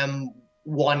anything with them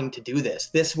wanting to do this.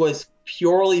 This was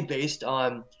purely based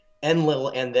on Enlil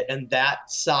and that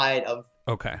side of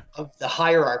the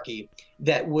hierarchy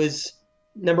that was,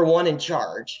 number one, in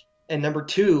charge, and number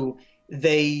two,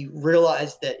 they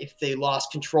realized that if they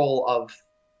lost control of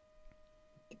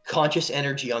conscious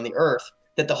energy on the earth,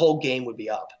 that the whole game would be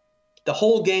up. The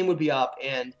whole game would be up,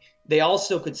 and they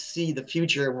also could see the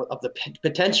future of the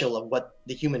potential of what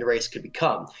the human race could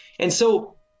become. And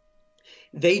so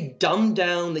they dumbed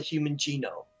down the human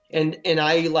genome. And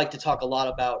I like to talk a lot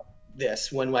about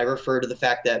this when I refer to the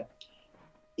fact that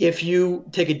if you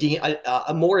take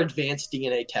a more advanced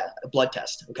DNA test, a blood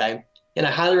test, okay, and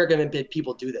I highly recommend that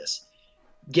people do this,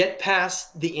 get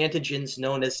past the antigens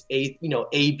known as A,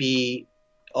 B,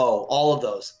 O, all of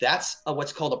those. That's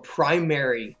what's called a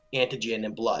primary antigen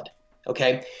in blood.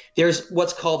 Okay, there's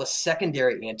what's called a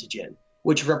secondary antigen,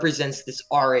 which represents this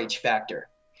Rh factor.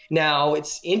 Now,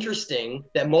 it's interesting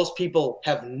that most people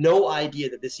have no idea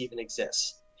that this even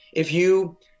exists. If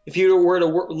you were to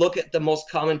look at the most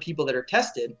common people that are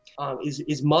tested,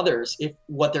 is mothers,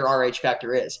 what their Rh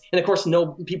factor is. And of course,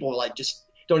 no people just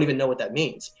don't even know what that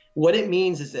means. What it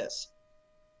means is this: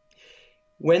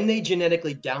 when they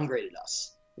genetically downgraded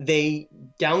us, they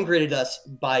downgraded us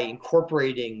by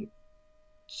incorporating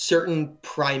certain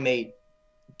primate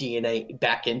DNA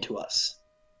back into us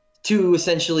to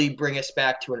essentially bring us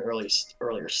back to an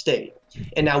earlier state.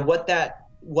 And now what that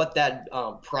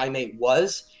primate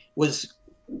was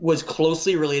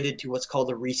closely related to what's called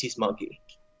the rhesus monkey.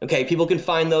 Okay, people can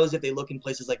find those if they look in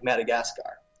places like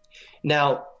Madagascar.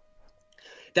 Now,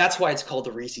 that's why it's called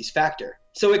the rhesus factor.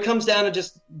 So it comes down to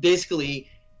just basically,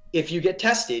 if you get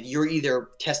tested, you're either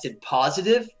tested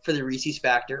positive for the rhesus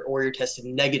factor or you're tested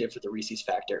negative for the rhesus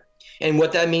factor. And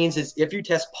what that means is if you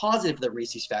test positive for the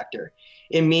rhesus factor,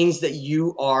 it means that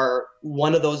you are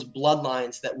one of those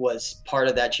bloodlines that was part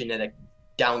of that genetic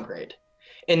downgrade.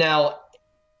 And now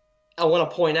I want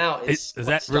to point out is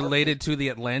that related to the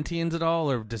Atlanteans at all,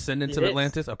 or descendants of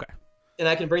Atlantis? Okay. And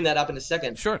I can bring that up in a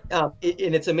second. Sure. And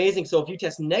it's amazing. So if you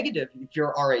test negative, if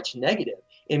you're Rh negative,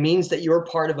 it means that you're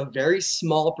part of a very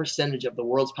small percentage of the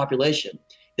world's population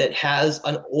that has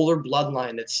an older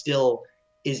bloodline that still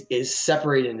is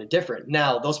separated into different.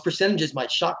 Now, those percentages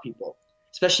might shock people,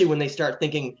 especially when they start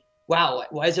thinking, wow,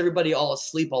 why is everybody all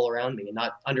asleep all around me and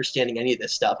not understanding any of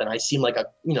this stuff? And I seem like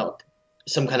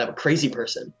some kind of a crazy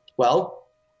person. Well,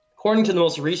 according to the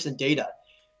most recent data,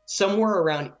 somewhere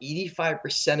around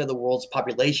 85% of the world's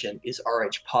population is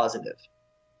Rh positive,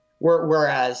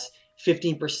 whereas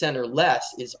 15% or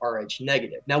less is Rh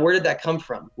negative. Now, where did that come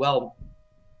from? Well,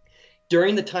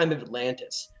 during the time of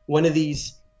Atlantis, one of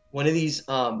these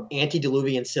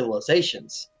antediluvian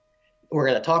civilizations we're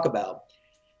going to talk about,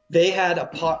 they had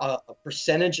a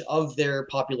percentage of their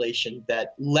population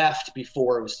that left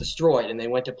before it was destroyed, and they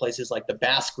went to places like the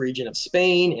Basque region of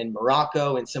Spain and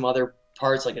Morocco and some other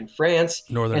parts like in France.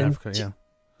 Northern Africa, yeah.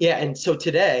 Yeah, and so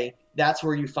today, that's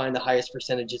where you find the highest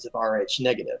percentages of Rh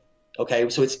negative. Okay,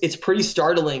 so it's pretty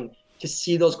startling to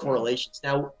see those correlations.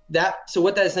 Now,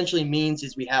 what that essentially means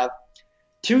is we have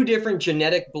two different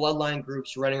genetic bloodline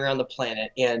groups running around the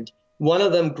planet, and one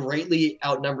of them greatly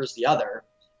outnumbers the other.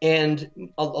 And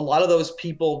a lot of those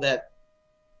people that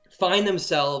find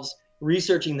themselves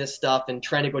researching this stuff and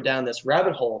trying to go down this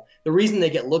rabbit hole, the reason they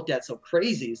get looked at so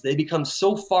crazy is they become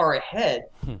so far ahead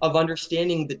of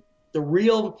understanding the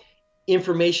real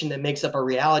information that makes up our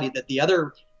reality that the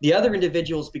other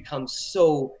individuals become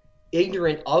so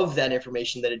ignorant of that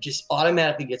information that it just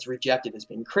automatically gets rejected as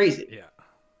being crazy. Yeah.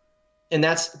 And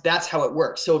that's how it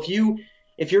works. So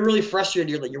if you're really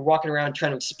frustrated, you're walking around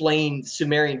trying to explain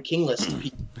Sumerian king lists to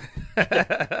people,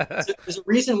 There's a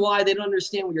reason why they don't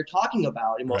understand what you're talking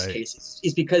about in most Right. cases,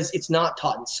 is because it's not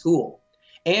taught in school.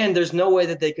 And there's no way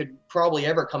that they could probably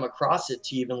ever come across it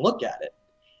to even look at it.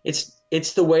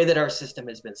 It's the way that our system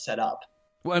has been set up.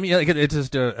 Well, I mean, like, it's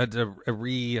just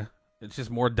it's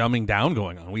just more dumbing down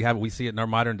going on. We see it in our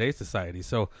modern day society.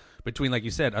 So between, like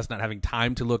you said, us not having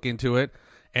time to look into it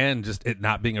and just it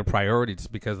not being a priority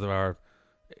just because of our,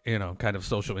 kind of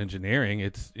social engineering,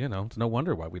 it's no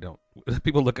wonder why we don't.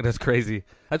 People look at us crazy.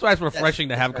 That's why it's refreshing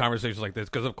to have conversations like this,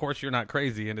 because of course you're not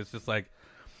crazy, and it's just like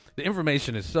the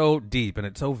information is so deep and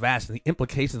it's so vast, and the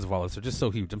implications of all this are just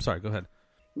so huge. I'm sorry, go ahead.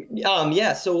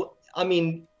 Yeah. So I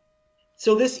mean,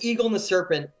 so this eagle and the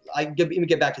serpent. Let me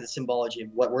get back to the symbology of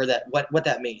what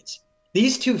that means.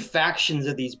 These two factions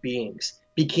of these beings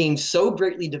became so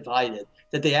greatly divided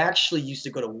that they actually used to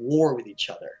go to war with each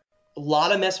other. A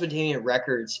lot of Mesopotamian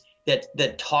records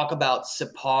that talk about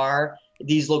Sippar,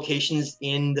 these locations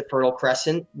in the Fertile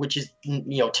Crescent, which is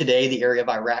today the area of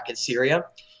Iraq and Syria.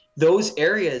 Those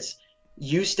areas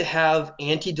used to have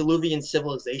antediluvian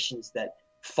civilizations that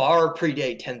far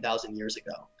predate 10,000 years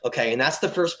ago. Okay, and that's the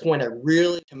first point I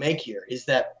really to make here, is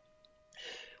that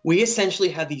we essentially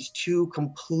have these two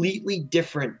completely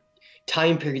different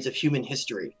time periods of human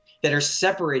history that are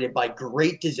separated by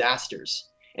great disasters.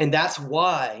 And that's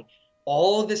why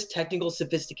all of this technical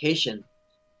sophistication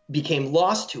became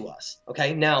lost to us.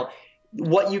 Okay, now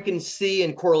what you can see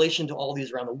in correlation to all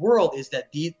these around the world is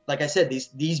that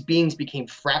these beings became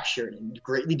fractured and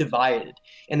greatly divided,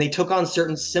 and they took on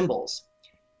certain symbols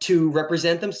to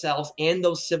represent themselves and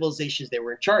those civilizations they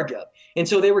were in charge of. And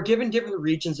so they were given different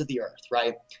regions of the earth,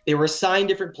 right? They were assigned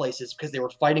different places because they were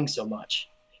fighting so much.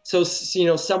 So,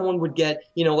 someone would get,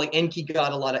 like Enki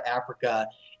got a lot of Africa,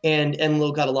 and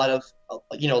Enlil got a lot of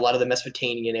the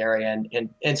Mesopotamian area,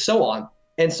 and so on.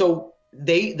 And so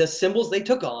the symbols they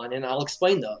took on, and I'll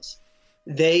explain those,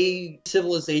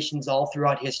 civilizations all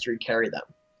throughout history carry them.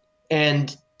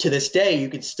 And to this day, you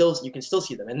can still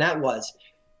see them. And that was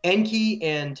Enki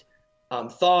and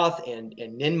Thoth and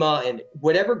Ninmah and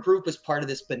whatever group was part of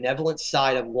this benevolent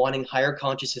side of wanting higher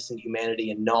consciousness and humanity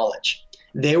and knowledge.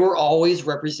 They were always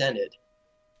represented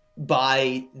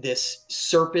by this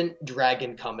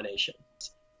serpent-dragon combination.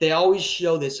 They always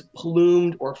show this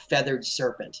plumed or feathered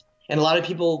serpent. And a lot of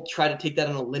people try to take that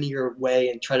in a linear way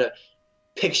and try to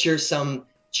picture some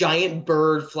giant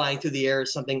bird flying through the air or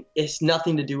something. It's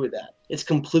nothing to do with that. It's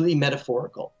completely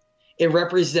metaphorical. It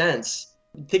represents,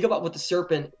 think about what the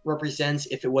serpent represents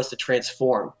if it was to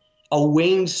transform. A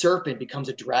winged serpent becomes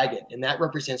a dragon, and that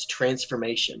represents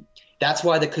transformation. That's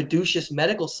why the caduceus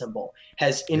medical symbol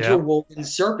has interwoven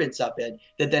serpents up it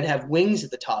that then have wings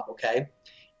at the top, okay?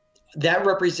 That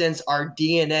represents our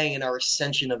DNA and our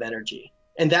ascension of energy.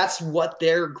 And that's what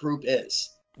their group is.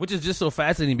 Which is just so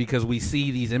fascinating, because we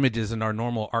see these images in our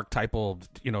normal archetypal,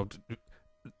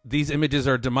 these images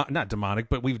are not demonic,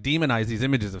 but we've demonized these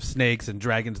images of snakes and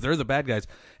dragons. They're the bad guys.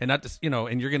 And not just,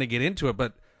 and you're going to get into it,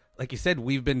 but like you said,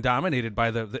 we've been dominated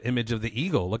by the image of the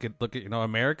eagle. Look at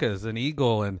America is an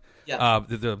eagle, and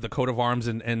the coat of arms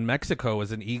in Mexico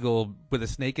is an eagle with a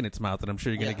snake in its mouth, and I'm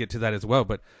sure you're going to get to that as well.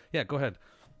 But yeah, go ahead.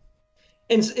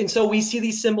 And so we see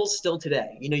these symbols still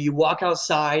today. You walk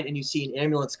outside and you see an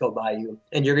ambulance go by you,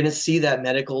 and you're going to see that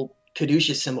medical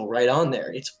caduceus symbol right on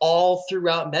there. It's all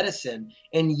throughout medicine,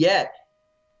 and yet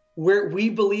we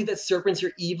believe that serpents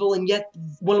are evil, and yet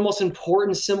one of the most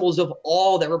important symbols of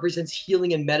all that represents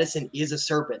healing in medicine is a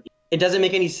serpent. It doesn't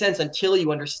make any sense until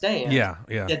you understand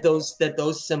that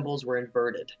those symbols were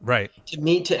inverted, right?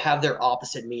 To have their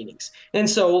opposite meanings. And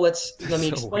so let me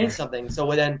explain something. So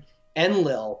then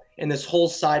Enlil and this whole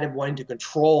side of wanting to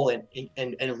control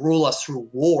and rule us through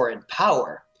war and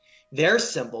power, their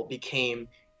symbol became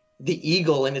the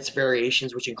eagle and its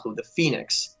variations, which include the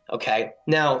phoenix. Okay,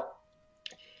 now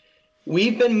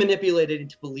we've been manipulated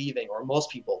into believing, or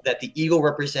most people, that the eagle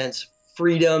represents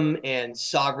freedom and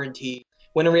sovereignty,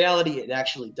 when in reality it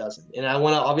actually doesn't. And I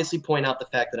want to obviously point out the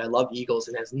fact that I love eagles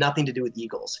and it has nothing to do with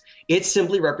eagles. It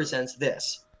simply represents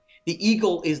this. The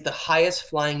eagle is the highest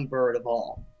flying bird of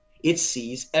all. It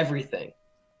sees everything.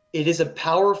 It is a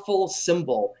powerful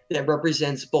symbol that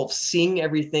represents both seeing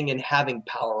everything and having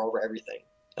power over everything.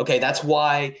 Okay, that's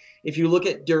why if you look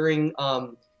at during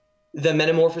the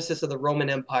metamorphosis of the Roman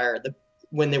Empire,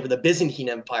 when they were the Byzantine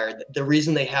Empire, the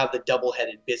reason they have the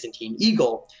double-headed Byzantine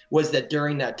eagle was that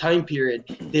during that time period,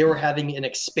 they were having an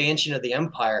expansion of the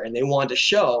empire, and they wanted to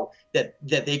show that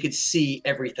they could see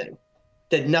everything,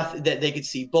 that they could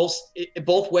see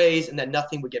both ways, and that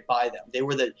nothing would get by them. They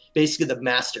were basically the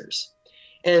masters.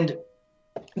 And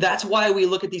that's why we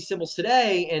look at these symbols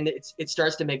today, and it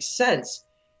starts to make sense.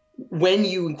 when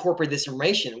you incorporate this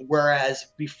information. Whereas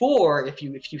before, if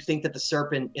you think that the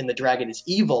serpent and the dragon is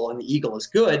evil and the eagle is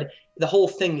good, the whole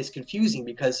thing is confusing,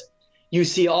 because you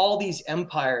see all these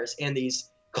empires and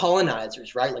these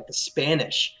colonizers, right? Like the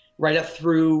Spanish, right up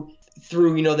through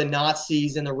the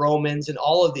Nazis and the Romans and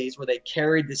all of these, where they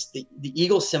carried the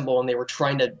eagle symbol, and they were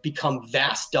trying to become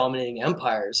vast dominating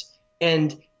empires.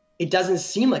 And it doesn't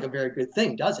seem like a very good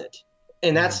thing, does it?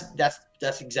 And that's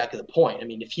exactly the point. I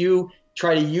mean, if you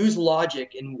try to use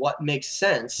logic in what makes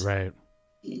sense, right,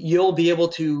 you'll be able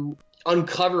to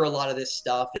uncover a lot of this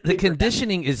stuff. The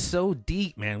conditioning is so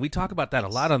deep, man. We talk about that a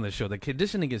lot on the show. The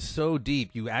conditioning is so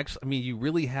deep. You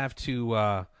really have to,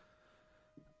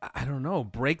 I don't know,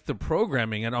 break the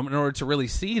programming in order to really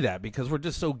see that, because we're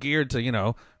just so geared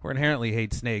to, we're inherently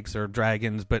hate snakes or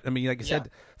dragons. But I mean, like you said,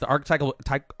 the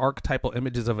archetypal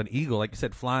images of an eagle, like you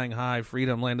said, flying high,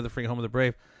 freedom, land of the free, home of the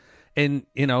brave. And,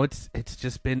 it's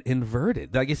just been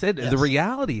inverted. Like you said, the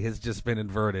reality has just been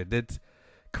inverted. It's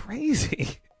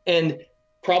crazy. And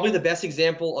probably the best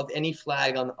example of any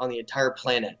flag on the entire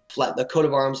planet, the coat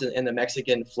of arms and the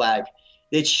Mexican flag,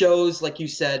 it shows, like you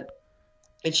said,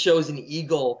 it shows an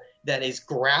eagle that is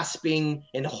grasping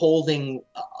and holding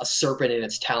a serpent in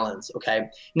its talons. Okay.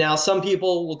 Now, some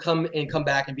people will come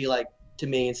back and be like to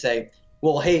me and say,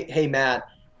 well, hey, Matt,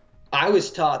 I was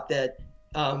taught that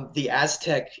the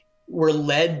Aztec were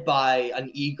led by an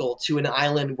eagle to an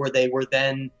island where it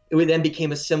then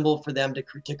became a symbol for them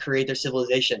to create their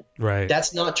civilization. Right.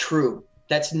 That's not true.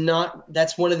 That's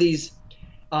one of these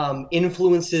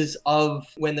influences of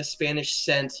when the Spanish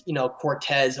sent,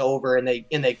 Cortez over and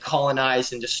they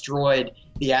colonized and destroyed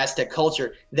the Aztec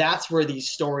culture. That's where these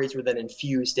stories were then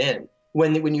infused in.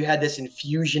 When you had this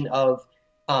infusion of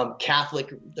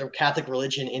Catholic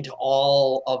religion into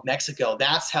all of Mexico,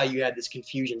 that's how you had this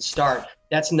confusion start.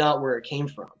 That's not where it came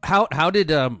from.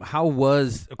 How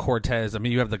was Cortez? I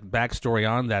mean, you have the backstory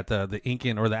on that. The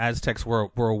Incan or the Aztecs were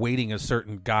awaiting a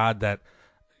certain god that,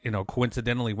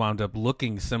 coincidentally wound up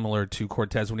looking similar to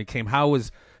Cortez when he came.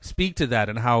 Speak to that,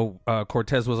 and how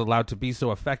Cortez was allowed to be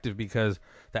so effective, because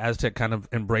the Aztec kind of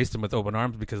embraced him with open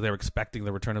arms because they were expecting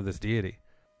the return of this deity.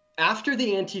 After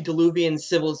the Antediluvian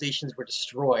civilizations were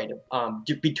destroyed,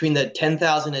 between the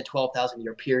 10,000 and 12,000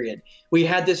 year period, we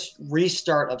had this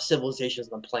restart of civilizations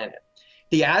on the planet.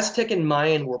 The Aztec and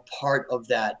Mayan were part of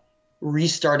that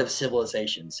restart of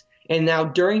civilizations. And now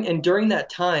during that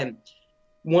time,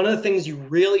 one of the things you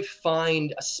really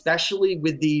find, especially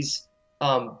with these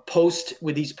post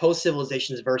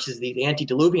civilizations versus the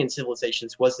Antediluvian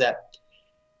civilizations, was that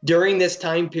during this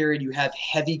time period you have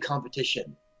heavy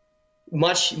competition.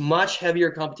 Much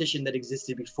heavier competition that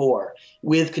existed before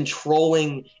with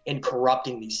controlling and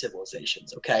corrupting these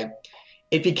civilizations. Okay,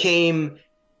 it became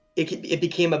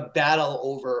a battle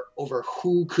over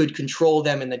who could control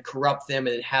them and then corrupt them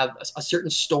and have a certain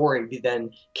story be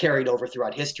then carried over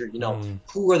throughout history.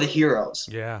 Who are the heroes?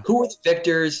 Yeah. Who are the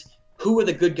victors? Who are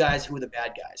the good guys? Who are the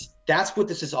bad guys? That's what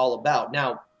this is all about.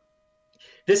 Now,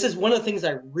 this is one of the things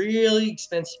I really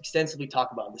extensively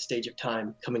talk about in the stage of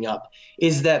time coming up,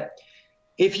 is that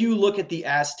if you look at the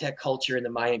Aztec culture and the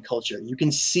Mayan culture, you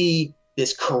can see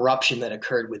this corruption that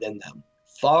occurred within them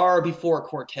far before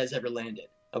Cortez ever landed.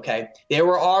 Okay, they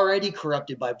were already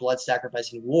corrupted by blood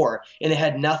sacrifice and war, and it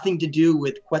had nothing to do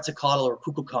with Quetzalcoatl or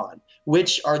Kukulkan,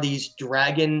 which are these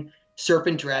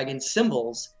serpent dragon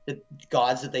symbols, that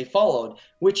gods that they followed,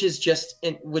 which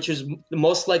is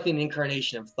most likely an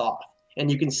incarnation of Thoth.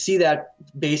 And you can see that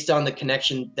based on the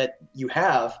connection that you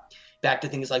have back to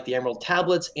things like the Emerald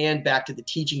Tablets and back to the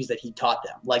teachings that he taught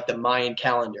them, like the Mayan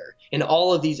calendar and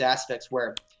all of these aspects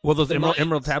where... Well, those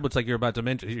Emerald Tablets, like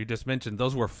you just mentioned,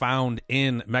 those were found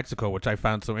in Mexico, which I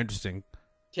found so interesting.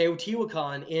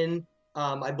 Teotihuacan in,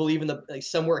 I believe,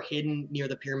 somewhere hidden near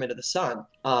the Pyramid of the Sun,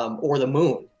 or the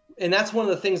Moon. And that's one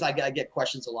of the things I get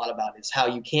questions a lot about, is how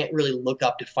you can't really look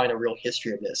up to find a real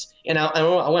history of this. And I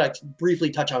want to briefly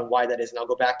touch on why that is, and I'll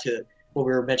go back to what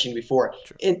we were mentioning before.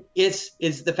 Sure.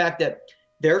 It's the fact that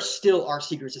there still are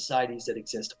secret societies that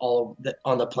exist on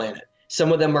the planet.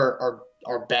 Some of them are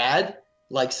bad,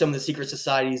 like some of the secret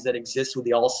societies that exist with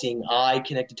the all-seeing eye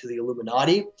connected to the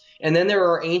Illuminati. And then there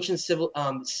are ancient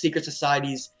secret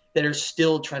societies that are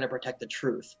still trying to protect the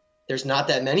truth. There's not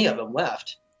that many of them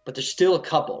left, but there's still a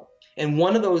couple. And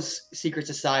one of those secret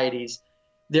societies,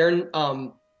 they're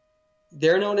known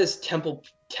as temple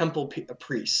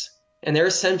priests. And they're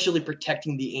essentially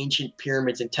protecting the ancient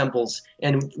pyramids and temples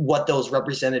and what those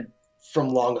represented from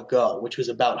long ago, which was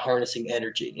about harnessing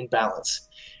energy and balance.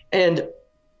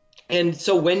 And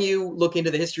so when you look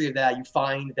into the history of that, you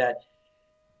find that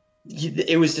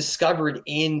it was discovered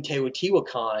in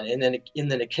Teotihuacan, and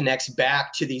then it connects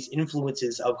back to these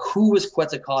influences of who was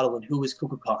Quetzalcoatl and who was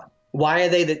Kukulkan. Why are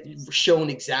they shown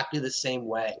exactly the same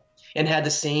way and had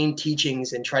the same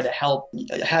teachings and try to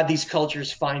have these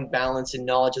cultures find balance and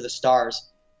knowledge of the stars?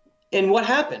 And what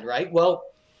happened, right? Well,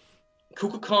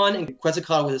 Kukulkan and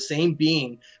Quetzalcoatl were the same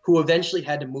being who eventually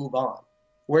had to move on.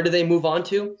 Where did they move on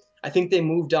to? I think they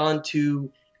moved on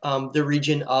to the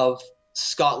region of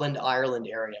Scotland, Ireland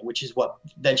area, which is what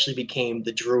eventually became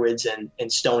the Druids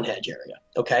and Stonehenge area.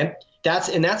 Okay,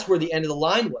 that's where the end of the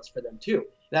line was for them too.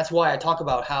 That's why I talk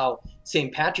about how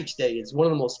St. Patrick's Day is one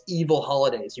of the most evil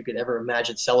holidays you could ever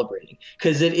imagine celebrating,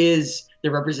 because it is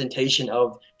the representation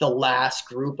of the last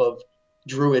group of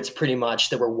Druids, pretty much,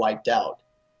 that were wiped out.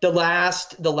 The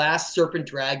last serpent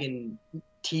dragon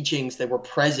teachings that were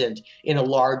present in a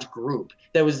large group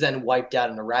that was then wiped out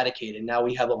and eradicated. Now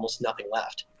we have almost nothing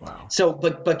left. Wow. So,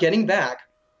 but getting back,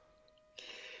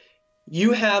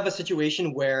 you have a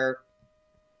situation where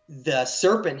the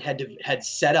serpent had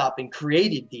set up and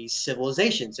created these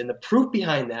civilizations, and the proof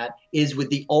behind that is with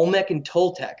the Olmec and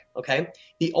Toltec. Okay,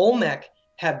 the Olmec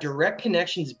have direct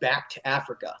connections back to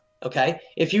Africa. Okay,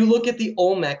 if you look at the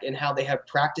Olmec and how they have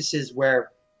practices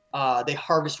where they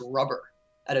harvest rubber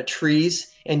out of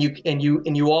trees, and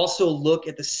you also look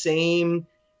at the same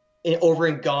over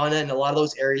in Ghana and a lot of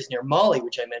those areas near Mali,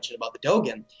 which I mentioned about the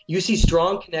Dogon, you see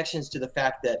strong connections to the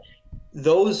fact that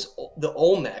the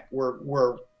Olmec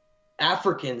were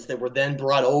Africans that were then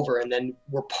brought over and then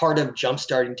were part of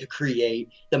jumpstarting to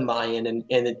create the Mayan and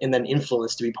then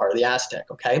influenced to be part of the Aztec.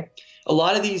 Okay, a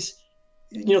lot of these,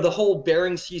 the whole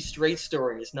Bering Sea Strait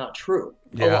story is not true.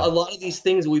 Yeah. A lot of these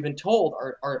things we've been told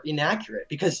are inaccurate,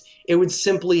 because it would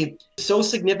simply so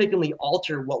significantly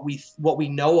alter what we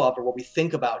know of or what we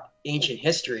think about ancient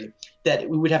history that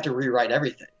we would have to rewrite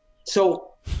everything. So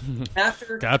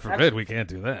God forbid we can't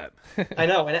do that. I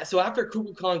know. And so after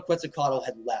Kukulkan Quetzalcoatl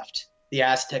had left the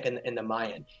Aztec and the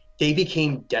Mayan, they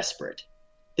became desperate.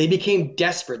 They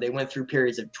went through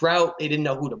periods of drought. They didn't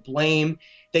know who to blame.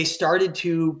 They started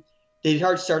to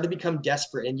become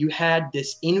desperate, and you had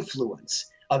this influence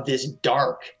of this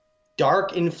dark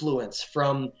influence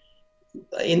from,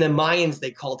 in the Mayans,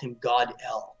 they called him God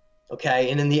El.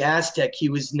 Okay, and in the Aztec,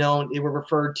 they were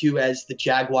referred to as the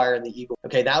jaguar and the eagle.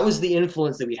 Okay, that was the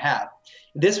influence that we had.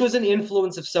 This was an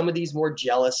influence of some of these more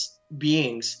jealous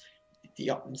beings,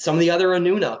 some of the other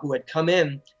Anuna who had come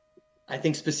in. I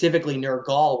think specifically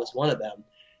Nergal was one of them,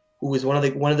 who was one of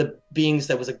the beings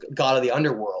that was a god of the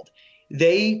underworld.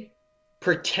 They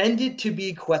pretended to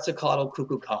be Quetzalcoatl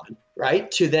Kukulkan, right,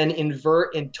 to then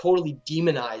invert and totally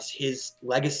demonize his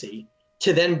legacy,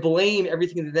 to then blame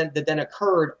everything that then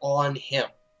occurred on him.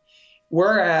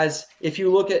 Whereas if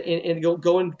you look at and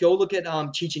go look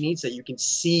at Chichen Itza, you can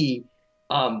see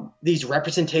these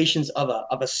representations of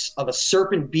a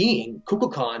serpent being,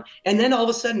 Kukulkan, and then all of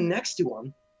a sudden next to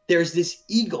him there's this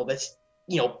eagle that's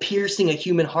piercing a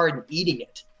human heart and eating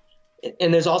it.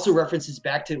 And there's also references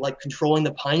back to like controlling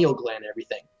the pineal gland and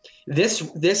everything. This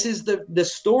is the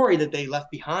story that they left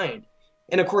behind.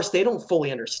 And of course, they don't fully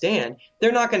understand.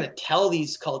 They're not going to tell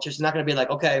these cultures. They're not going to be like,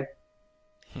 okay,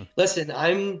 listen,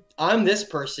 I'm this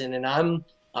person, and I'm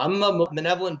a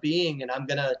benevolent being, and I'm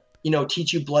going to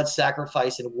teach you blood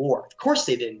sacrifice and war. Of course,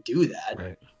 they didn't do that.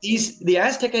 Right. The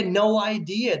Aztec had no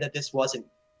idea that this wasn't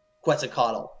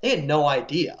Quetzalcoatl. They had no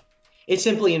idea. It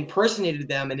simply impersonated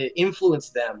them, and it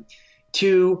influenced them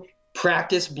to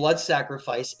practice blood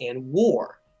sacrifice and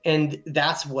war. And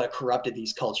that's what corrupted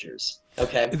these cultures.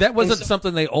 Okay, that wasn't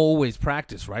something they always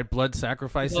practiced, right? Blood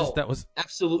sacrifices. No, that was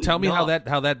absolutely. Tell me not.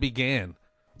 how that began.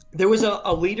 There was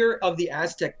a leader of the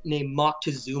Aztec named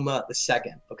Moctezuma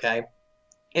II. Okay,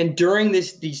 and during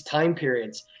these time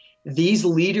periods, these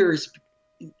leaders,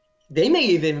 they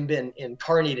may have even been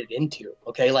incarnated into.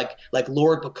 Okay, like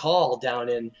Lord Pakal down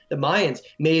in the Mayans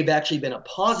may have actually been a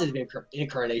positive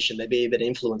incarnation that may have been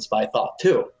influenced by thought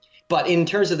too. But in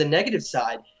terms of the negative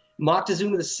side,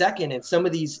 Moctezuma II and some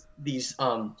of these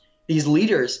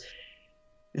leaders,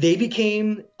 they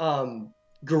became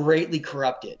greatly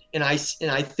corrupted, and I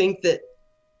think that,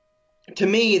 to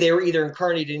me, they were either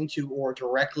incarnated into or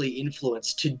directly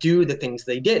influenced to do the things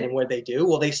they did. And what did they do?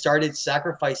 Well, they started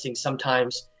sacrificing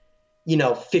sometimes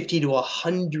 50 to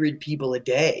 100 people a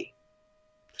day,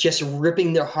 just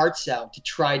ripping their hearts out to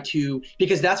try to,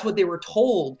 because that's what they were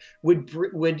told would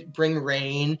bring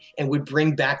rain and would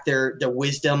bring back their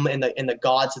wisdom and the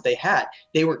gods that they had.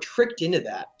 They were tricked into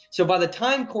that. So by the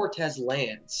time Cortez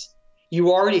lands,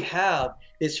 you already have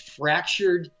these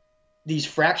fractured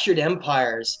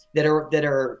empires that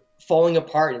are falling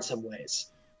apart in some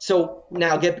ways. So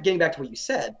now getting back to what you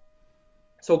said,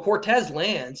 So Cortez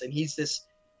lands, and he's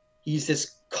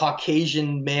this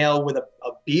Caucasian male with a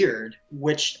beard,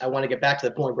 which I want to get back to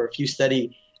the point where if you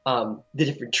study the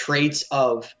different traits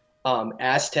of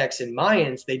Aztecs and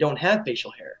Mayans, they don't have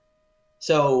facial hair.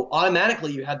 So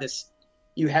automatically you have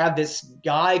this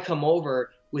guy come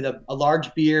over with a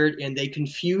large beard, and they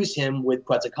confuse him with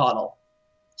Quetzalcoatl.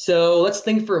 So let's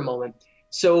think for a moment.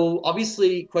 So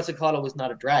obviously Quetzalcoatl was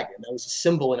not a dragon. That was a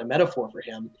symbol and a metaphor for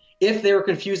him. If they were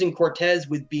confusing Cortez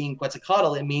with being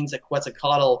Quetzalcoatl, it means that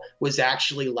Quetzalcoatl was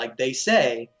actually, like they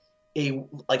say, a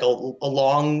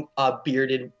long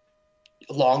bearded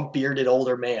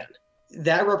older man.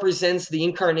 That represents the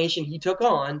incarnation he took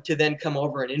on to then come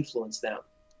over and influence them.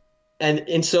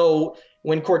 And so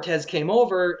when Cortez came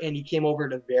over, and he came over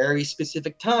at a very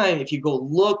specific time, if you go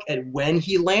look at when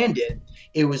he landed,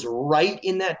 it was right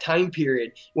in that time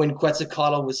period when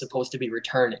Quetzalcoatl was supposed to be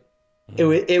returning.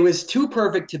 It was too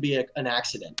perfect to be an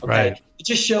accident. Okay, right. It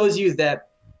just shows you that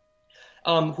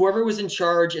whoever was in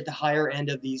charge at the higher end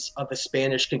of the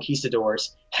Spanish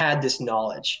conquistadors had this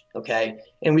knowledge. Okay,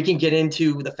 and we can get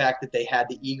into the fact that they had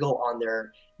the eagle on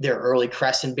their early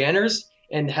crests and banners,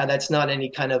 and how that's not any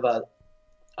kind of a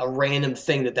random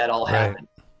thing that all happened.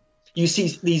 Right. You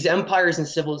see these empires and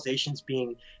civilizations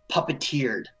being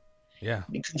puppeteered,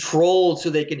 controlled so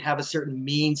they can have a certain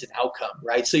means and outcome,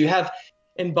 right? So you have,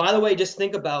 and by the way, just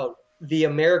think about the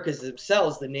Americas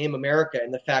themselves, the name America,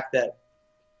 and the fact that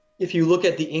if you look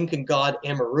at the Incan god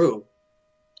Amaru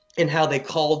and how they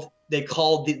called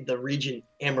the region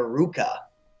Amaruca,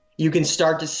 you can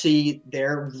start to see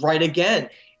there right again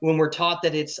when we're taught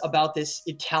that it's about this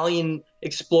Italian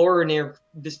explorer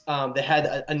that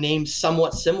had a name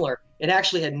somewhat similar. It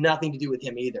actually had nothing to do with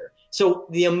him either. So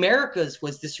the Americas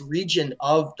was this region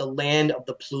of the land of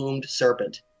the plumed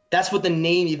serpent. That's what the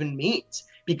name even means,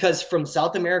 because from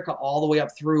South America all the way up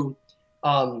through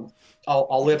all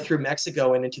the way up through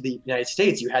Mexico and into the United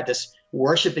States, you had this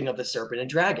worshiping of the serpent and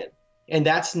dragon. And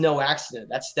that's no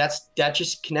accident. That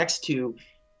just connects to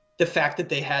the fact that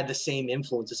they had the same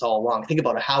influences all along. Think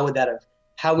about it. How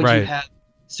would you have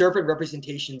serpent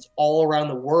representations all around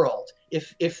the world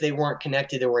if they weren't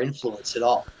connected or influenced at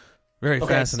all? Very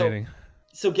fascinating.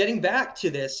 So getting back to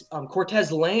this,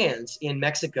 Cortez lands in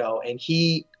Mexico, and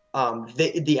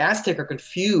the Aztec are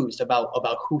confused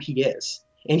about who he is,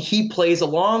 and he plays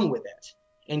along with it,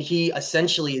 and he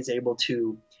essentially is able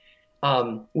to,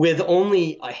 with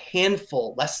only a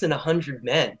handful, less than 100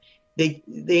 men, they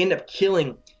end up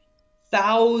killing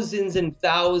thousands and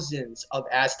thousands of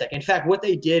Aztec. In fact, what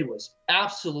they did was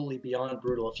absolutely beyond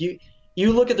brutal. If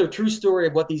you look at the true story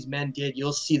of what these men did,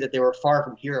 you'll see that they were far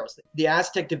from heroes. The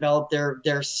Aztec developed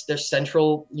their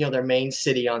central, their main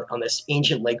city on this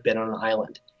ancient lake bed on an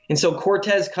island. And so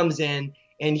Cortez comes in,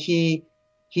 and he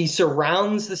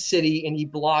surrounds the city, and he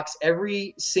blocks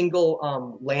every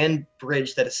single land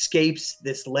bridge that escapes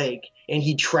this lake, and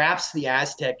he traps the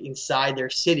Aztec inside their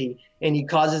city, and he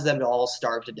causes them to all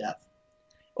starve to death.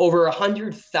 Over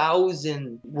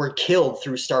 100,000 were killed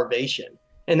through starvation,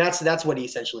 and that's what he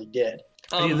essentially did.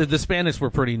 The Spanish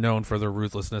were pretty known for their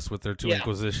ruthlessness with their two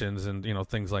inquisitions and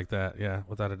things like that. Yeah,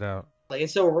 without a doubt. And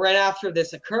so right after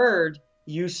this occurred,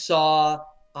 you saw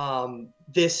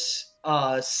this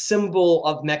symbol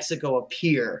of Mexico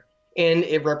appear, and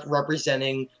it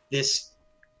representing this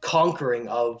conquering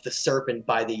of the serpent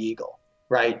by the eagle,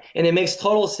 right? And it makes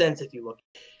total sense if you look.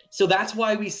 So that's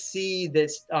why we see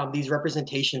these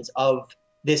representations of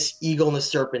this eagle and the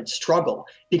serpent struggle,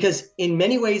 because in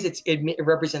many ways it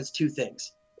represents two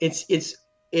things. It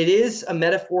is a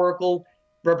metaphorical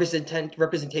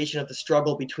representation of the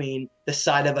struggle between the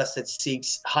side of us that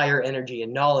seeks higher energy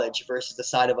and knowledge versus the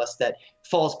side of us that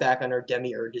falls back on our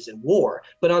demiurges and war.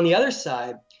 But on the other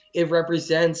side, it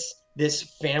represents this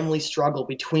family struggle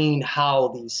between how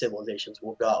these civilizations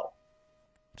will go.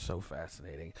 So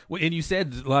fascinating. Well, and you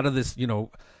said a lot of this,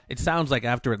 it sounds like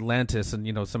after Atlantis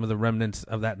and, some of the remnants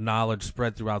of that knowledge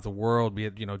spread throughout the world, be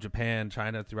it, Japan,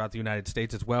 China, throughout the United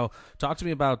States as well. Talk to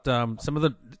me about some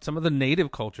of the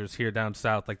native cultures here down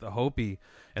south, like the Hopi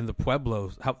and the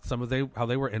Pueblos, how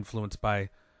they were influenced by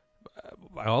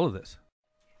all of this.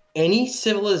 Any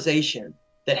civilization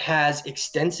that has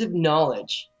extensive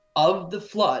knowledge of the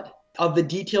flood, of the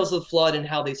details of the flood and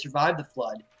how they survived the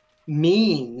flood,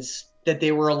 means that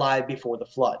they were alive before the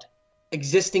flood,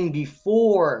 existing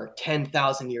before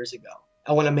 10,000 years ago.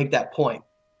 I want to make that point.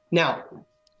 Now,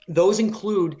 those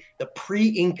include the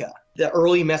pre-Inca, the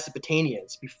early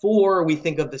Mesopotamians, before we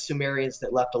think of the Sumerians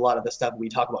that left a lot of the stuff we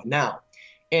talk about now,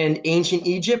 and ancient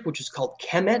Egypt, which was called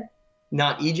Kemet,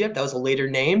 not Egypt, that was a later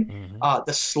name. Mm-hmm.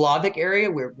 The Slavic area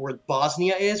where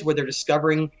Bosnia is, where they're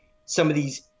discovering some of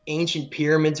these ancient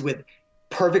pyramids with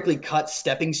perfectly cut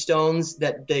stepping stones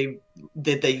that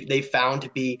they found to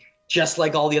be just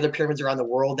like all the other pyramids around the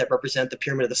world that represent the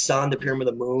Pyramid of the Sun, the Pyramid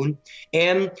of the Moon.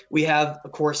 And we have,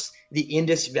 of course, the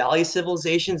Indus Valley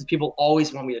Civilizations. People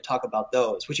always want me to talk about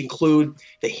those, which include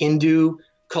the Hindu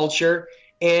culture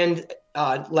and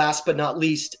last but not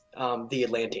least, the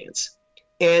Atlanteans.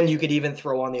 And you could even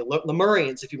throw on the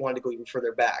Lemurians if you wanted to go even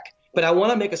further back. But I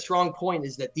want to make a strong point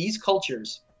is that these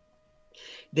cultures,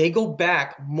 they go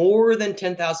back more than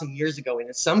 10,000 years ago. And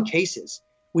in some cases,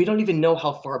 we don't even know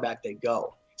how far back they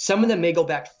go. Some of them may go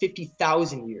back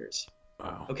 50,000 years.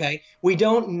 Wow. Okay. We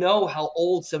don't know how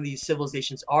old some of these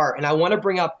civilizations are. And I want to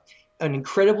bring up an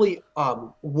incredibly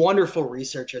wonderful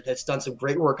researcher that's done some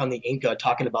great work on the Inca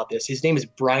talking about this. His name is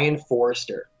Brian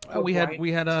Forrester. We had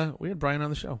Brian on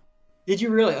the show. Did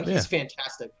you really? He's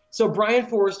fantastic. So Brian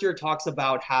Forrester talks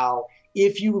about how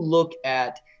if you look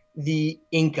at the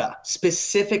Inca,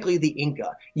 specifically the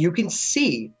Inca, you can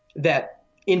see that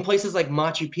in places like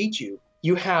Machu Picchu,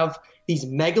 you have these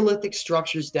megalithic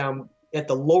structures down at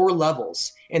the lower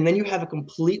levels, and then you have a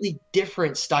completely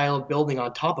different style of building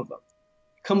on top of them.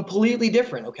 Completely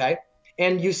different, okay?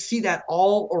 And you see that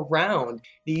all around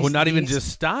these. Well, not even just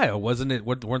style, wasn't it?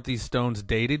 Weren't these stones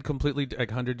dated completely, like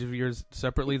hundreds of years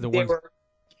separately? They were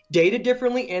dated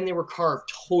differently, and they were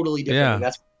carved totally differently. Yeah.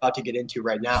 That's what we're about to get into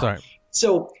right now. Sorry.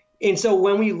 So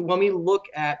when we look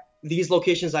at these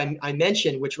locations I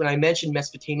mentioned, which when I mentioned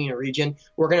Mesopotamian region,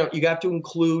 you have to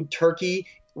include Turkey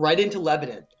right into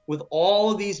Lebanon with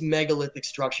all of these megalithic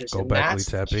structures. Göbekli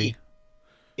Tepe.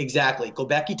 Exactly.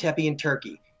 Göbekli Tepe in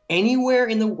Turkey. Anywhere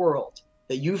in the world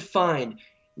that you find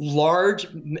large,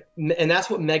 and that's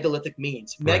what megalithic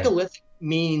means. Right. Megalithic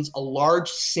means a large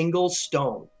single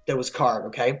stone that was carved,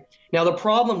 okay? Now, the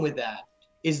problem with that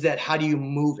is that how do you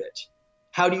move it?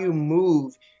 How do you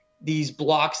move these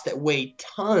blocks that weigh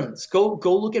tons? Go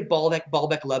look at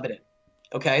Baalbek, Lebanon,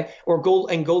 okay? Or go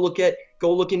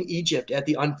look in Egypt at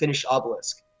the unfinished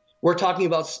obelisk. We're talking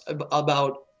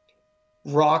about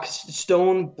rocks,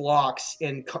 stone blocks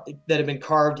that have been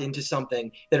carved into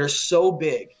something that are so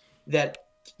big that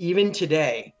even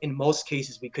today, in most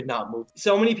cases, we could not move.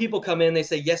 So many people come in, they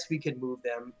say, yes, we could move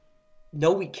them.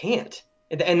 No, we can't.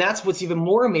 And that's what's even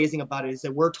more amazing about it is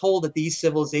that we're told that these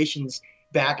civilizations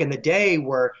back in the day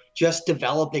were just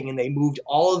developing, and they moved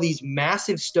all of these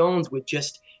massive stones with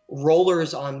just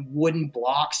rollers on wooden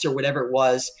blocks or whatever it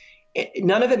was.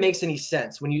 None of it makes any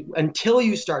sense until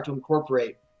you start to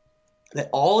incorporate that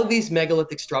all of these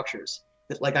megalithic structures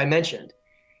that, like I mentioned,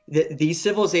 that these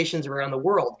civilizations around the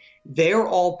world, they're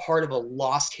all part of a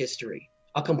lost history,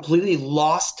 a completely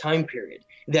lost time period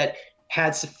that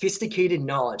had sophisticated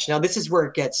knowledge. Now, this is where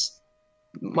it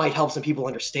might help some people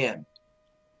understand.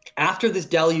 After this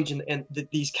deluge and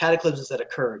these cataclysms that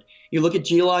occurred, you look at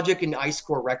geologic and ice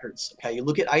core records. Okay, you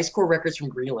look at ice core records from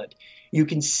Greenland. You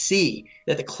can see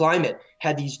that the climate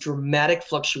had these dramatic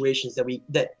fluctuations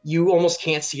that you almost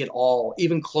can't see at all,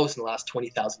 even close in the last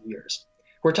 20,000 years.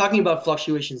 We're talking about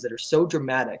fluctuations that are so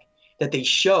dramatic that they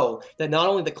show that not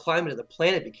only the climate of the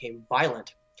planet became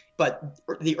violent, but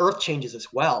the Earth changes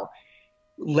as well,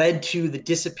 led to the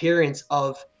disappearance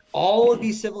of all of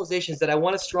these civilizations that I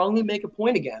want to strongly make a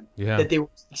point again, that they were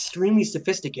extremely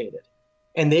sophisticated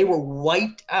and they were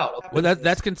wiped out. Well,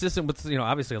 that's consistent with,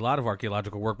 obviously a lot of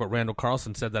archaeological work, but Randall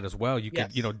Carlson said that as well. You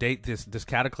could, date this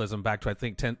cataclysm back to, I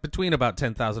think, between about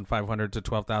 10,500 to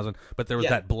 12,000, but there was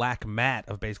that black mat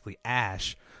of basically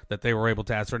ash that they were able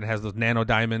to ascertain. It has those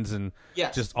nanodiamonds and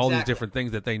just all these different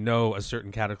things that they know a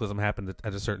certain cataclysm happened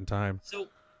at a certain time. So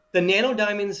the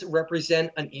nanodiamonds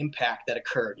represent an impact that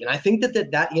occurred, and I think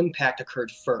that impact occurred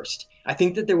first. I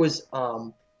think that there was,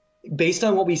 based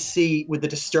on what we see with the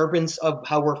disturbance of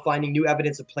how we're finding new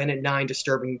evidence of Planet 9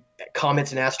 disturbing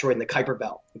comets and asteroids in the Kuiper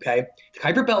Belt, okay? The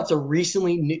Kuiper Belt's a recent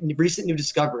new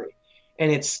discovery,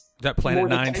 and it's that Planet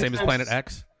 9, same as Planet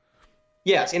X?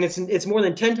 Yes, and it's more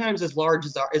than 10 times as large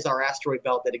as our asteroid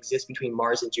belt that exists between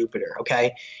Mars and Jupiter,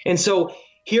 okay? And so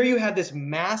here you have this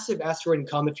massive asteroid and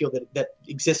comet field that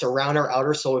exists around our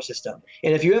outer solar system.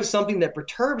 And if you have something that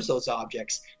perturbs those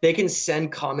objects, they can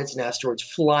send comets and asteroids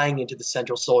flying into the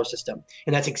central solar system.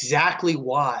 And that's exactly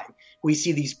why we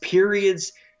see these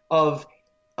periods of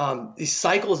these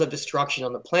cycles of destruction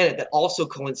on the planet that also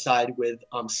coincide with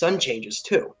sun changes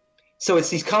too. So it's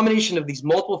these combination of these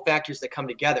multiple factors that come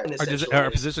together. Does our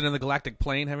position in the galactic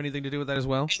plane have anything to do with that as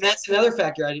well? And that's another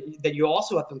factor that you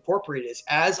also have to incorporate is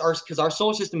because our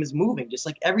solar system is moving, just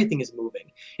like everything is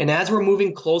moving. And as we're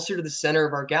moving closer to the center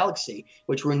of our galaxy,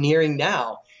 which we're nearing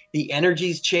now, the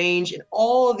energies change and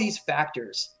all of these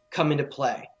factors come into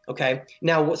play. Okay.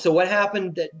 Now, so what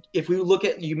happened that if we look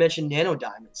at, you mentioned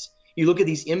nanodiamonds, You look at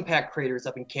these impact craters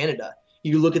up in Canada.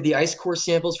 You look at the ice core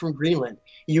samples from Greenland.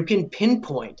 You can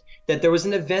pinpoint that there was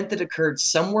an event that occurred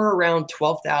somewhere around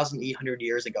 12,800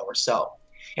 years ago or so.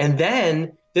 And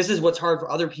then, this is what's hard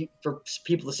for for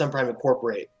people to sometimes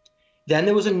incorporate. Then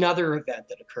there was another event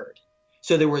that occurred.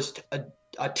 So there was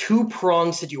a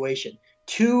two-pronged situation,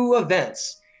 two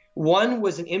events. One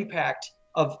was an impact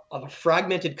of a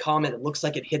fragmented comet that looks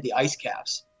like it hit the ice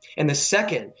caps. And the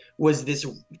second was this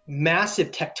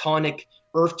massive tectonic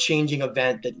earth-changing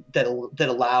event that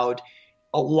allowed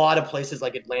a lot of places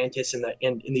like Atlantis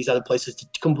and these other places to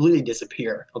completely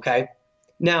disappear, okay?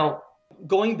 Now,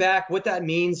 going back, what that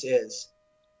means is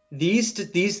these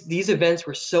events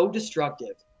were so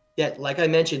destructive that, like I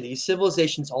mentioned, these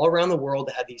civilizations all around the world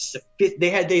had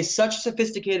such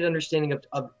sophisticated understanding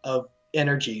of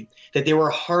energy that they were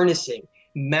harnessing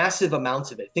massive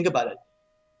amounts of it. Think about it.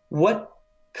 What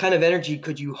kind of energy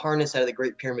could you harness out of the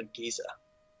Great Pyramid of Giza?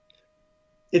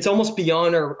 It's almost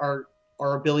beyond our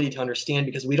ability to understand,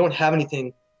 because we don't have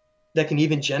anything that can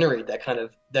even generate that kind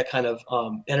of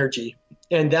energy.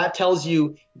 And that tells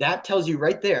you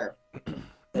right there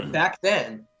that back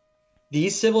then,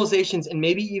 these civilizations, and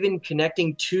maybe even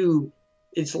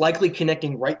it's likely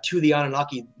connecting right to the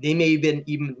Anunnaki. They may have been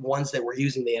even ones that were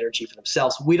using the energy for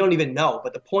themselves. We don't even know.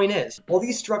 But the point is, all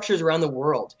these structures around the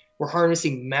world were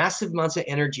harnessing massive amounts of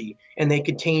energy, and they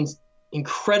contained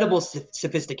incredible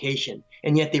sophistication,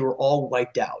 and yet they were all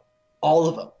wiped out. All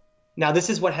of them. Now, this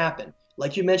is what happened.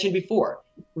 Like you mentioned before,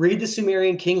 read the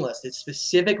Sumerian king list. It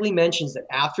specifically mentions that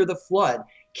after the flood,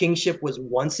 kingship was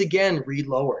once again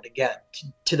relowered again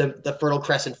to the Fertile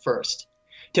Crescent first,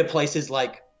 to places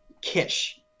like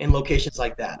Kish and locations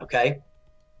like that, okay?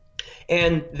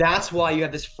 And that's why you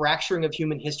have this fracturing of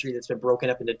human history that's been broken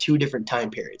up into two different time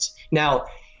periods. Now,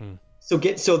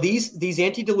 so these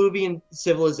antediluvian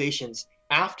civilizations,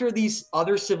 after these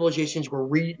other civilizations were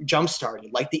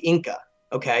jump-started, like the Inca,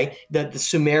 okay, the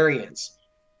Sumerians,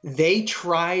 they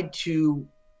tried to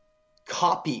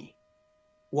copy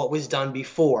what was done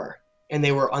before, and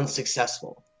they were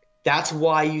unsuccessful. That's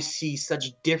why you see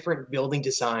such different building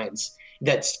designs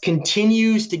that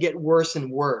continues to get worse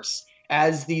and worse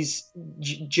as the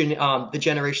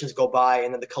generations go by,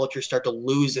 and then the cultures start to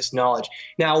lose this knowledge.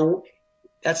 Now,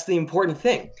 that's the important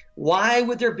thing. Why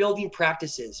would their building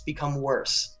practices become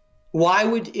worse? Why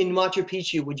would in Machu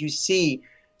Picchu would you see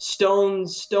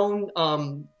stones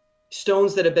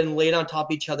that have been laid on top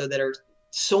of each other that are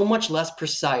so much less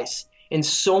precise and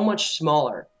so much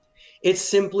smaller? It's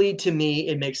simply, to me,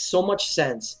 it makes so much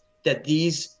sense that the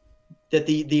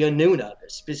Anunna,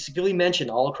 specifically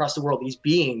mentioned all across the world, these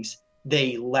beings,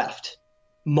 they left.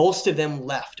 Most of them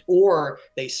left, or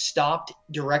they stopped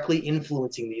directly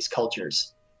influencing these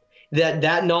cultures.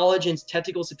 That knowledge and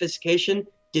technical sophistication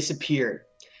disappeared.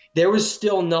 There was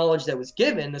still knowledge that was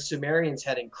given. The Sumerians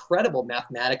had incredible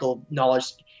mathematical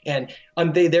knowledge, and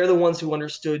they're the ones who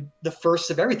understood the first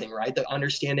of everything, right? The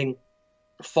understanding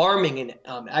farming and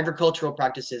agricultural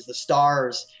practices, the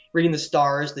stars, reading the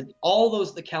stars,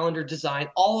 the calendar design,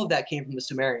 all of that came from the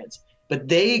Sumerians. But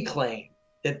they claim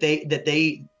that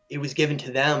it was given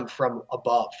to them from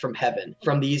above, from heaven,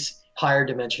 from these higher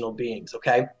dimensional beings,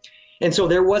 okay? And so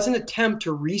there was an attempt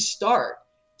to restart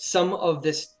some of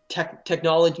this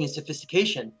technology and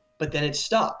sophistication, but then it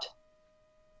stopped.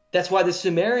 That's why the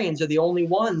Sumerians are the only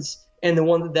ones, and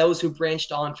those who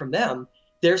branched on from them,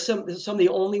 they're some of the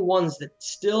only ones that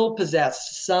still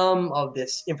possess some of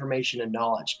this information and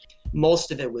knowledge.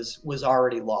 Most of it was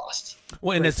already lost.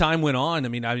 Well, and as time went on, I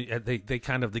mean, they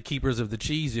kind of, the keepers of the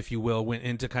cheese, if you will, went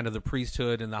into kind of the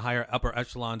priesthood and the higher upper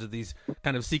echelons of these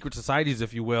kind of secret societies,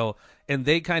 if you will, and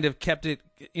they kind of kept it,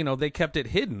 they kept it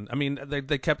hidden. I mean,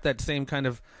 they kept that same kind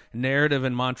of narrative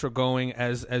and mantra going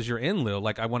as your Enlil.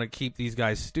 Like, I want to keep these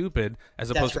guys stupid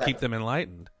as opposed to keep them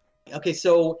enlightened. Okay,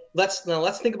 so let's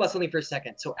think about something for a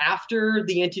second. So after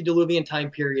the antediluvian time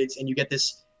periods, and you get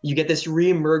this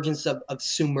reemergence of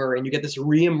Sumer, and you get this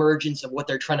reemergence of what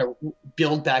they're trying to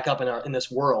build back up in this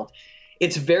world.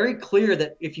 It's very clear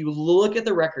that if you look at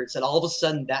the records, that all of a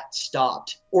sudden that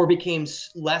stopped or became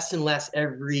less and less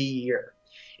every year.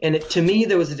 And to me,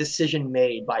 there was a decision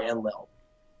made by Enlil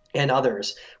and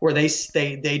others where they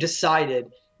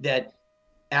decided that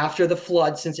after the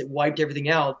flood, since it wiped everything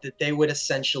out, that they would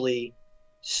essentially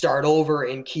start over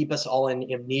and keep us all in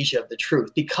amnesia of the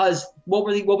truth. Because what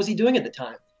was he doing at the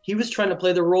time? He was trying to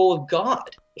play the role of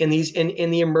God in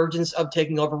the emergence of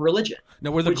taking over religion.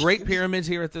 Now, were the Great Pyramids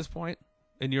here at this point,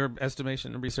 in your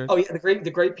estimation and research? Oh yeah,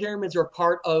 the Great Pyramids are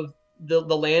part of the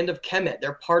land of Kemet.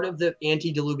 They're part of the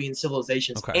antediluvian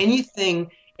civilizations. Okay.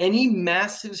 Any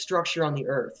massive structure on the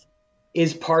earth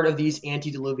is part of these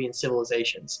antediluvian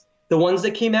civilizations. The ones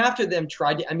that came after them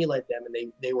tried to emulate them,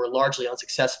 and they were largely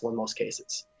unsuccessful in most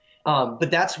cases. But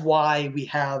that's why we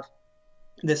have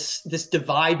this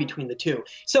divide between the two.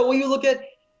 So when you look at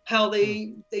how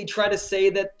they try to say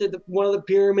that one of the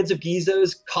pyramids of Giza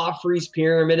is Khafre's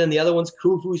pyramid and the other one's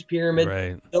Khufu's pyramid.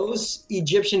 Right. Those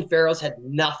Egyptian pharaohs had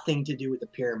nothing to do with the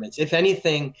pyramids. If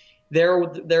anything, they're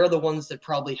the ones that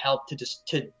probably helped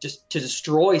to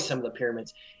destroy some of the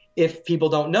pyramids. If people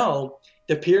don't know,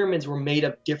 the pyramids were made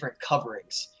of different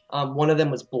coverings. One of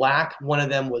them was black, one of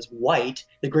them was white.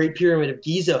 The Great Pyramid of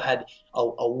Giza had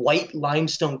a white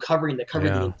limestone covering that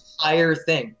covered the entire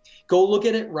thing. Go look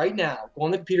at it right now. Go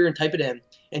on the computer and type it in,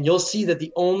 and you'll see that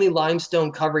the only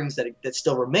limestone coverings that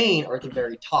still remain are at the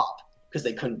very top because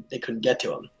they couldn't get to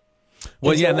them.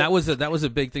 Well, and that was a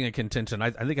big thing of contention.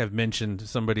 I think I've mentioned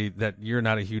somebody that you're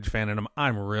not a huge fan of him.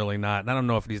 I'm really not. And I don't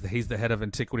know if he's the head of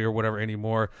antiquity or whatever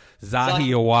anymore. Zahi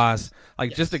Hawass,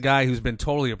 just a guy who's been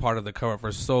totally a part of the cover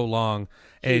for so long.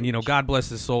 And, God bless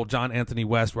his soul, John Anthony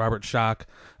West, Robert Schoch,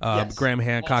 Graham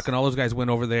Hancock, and all those guys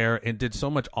went over there and did so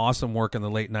much awesome work in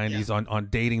the late 90s on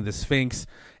dating the Sphinx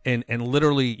and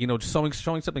literally,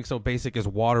 showing something so basic as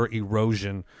water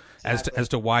erosion as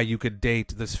to why you could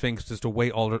date the Sphinx just a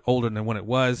way older than when it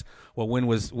was. Well, when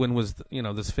was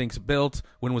the Sphinx built?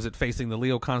 When was it facing the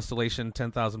Leo constellation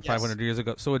 10,500 years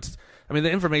ago? So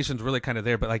the information's really kind of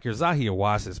there, but like your Zahi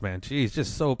Hawasses, man, geez,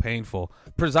 just so painful.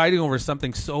 Presiding over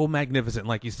something so magnificent,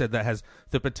 like you said, that has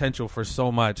the potential for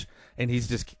so much, and he's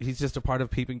just a part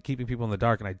of keeping people in the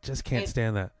dark, and I just can't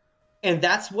stand that. And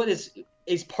that's what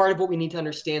is part of what we need to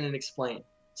understand and explain.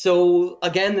 So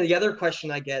again, the other question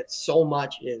I get so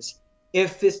much is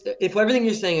if everything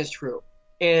you're saying is true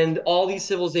and all these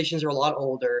civilizations are a lot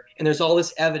older and there's all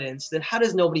this evidence, then how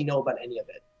does nobody know about any of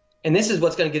it? And this is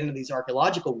what's going to get into these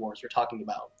archaeological wars we're talking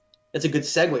about. That's a good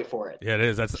segue for it. Yeah, it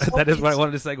is. That is what I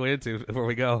wanted to segue into before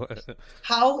we go.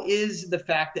 How is the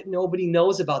fact that nobody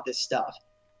knows about this stuff?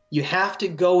 You have to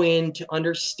go in to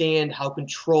understand how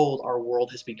controlled our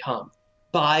world has become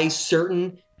by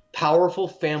certain powerful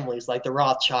families like the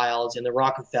Rothschilds and the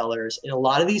Rockefellers, and a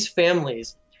lot of these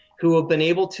families who have been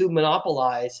able to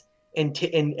monopolize and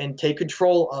take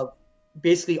control of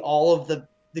basically all of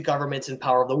the governments and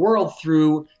power of the world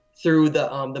through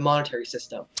the monetary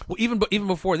system. Well, even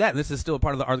before that, and this is still a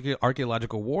part of the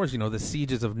archaeological wars, the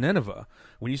sieges of Nineveh.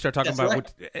 When you start talking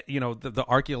about, the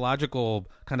archaeological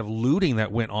kind of looting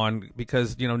that went on,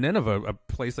 because, Nineveh, a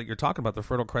place that you're talking about, the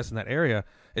Fertile Crescent, that area,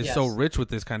 is so rich with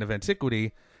this kind of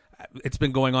antiquity. It's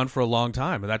been going on for a long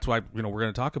time, and that's why, we're going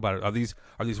to talk about it. Are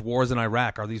these wars in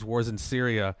Iraq? Are these wars in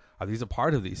Syria? Are these a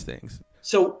part of these things?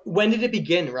 So when did it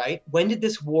begin, right? When did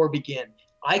this war begin?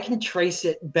 I can trace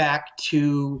it back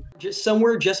to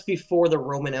somewhere just before the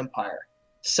Roman Empire,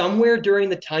 somewhere during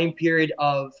the time period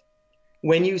of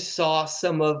when you saw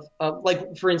some of,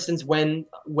 for instance, when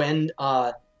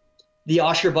the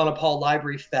Ashurbanipal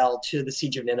library fell to the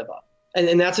siege of Nineveh.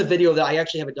 And that's a video that I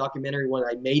actually have a documentary one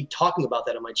I made talking about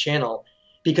that on my channel,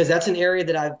 because that's an area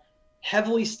that I've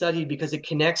heavily studied because it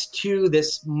connects to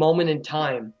this moment in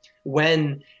time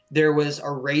when there was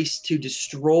a race to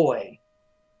destroy.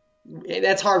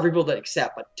 That's hard for people to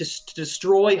accept, but to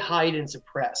destroy, hide, and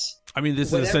suppress. I mean,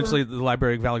 this is essentially the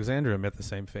Library of Alexandria met the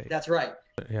same fate. That's right.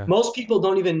 Yeah. Most people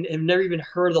have never even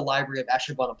heard of the Library of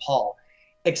Ashurbanipal,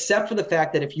 except for the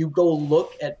fact that if you go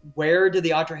look at where did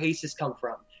the Atrahasis come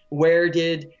from, where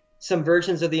did some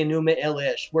versions of the Enuma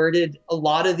Elish, where did a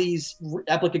lot of these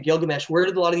Epic of Gilgamesh, where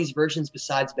did a lot of these versions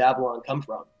besides Babylon come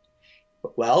from?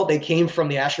 Well, they came from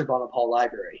the Ashurbanipal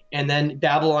library, and then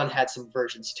Babylon had some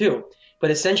versions too.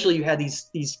 But essentially, you had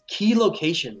these key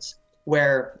locations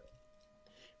where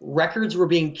records were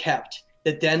being kept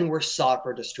that then were sought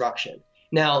for destruction.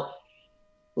 Now,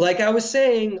 like I was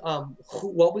saying,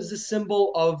 what was the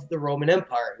symbol of the Roman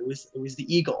Empire? It was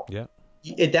the eagle. Yeah.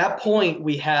 At that point,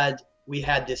 we had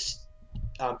this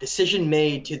decision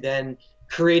made to then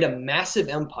create a massive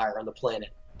empire on the planet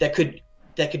that could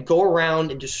go around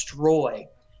and destroy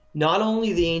not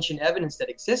only the ancient evidence that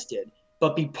existed,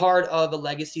 but be part of a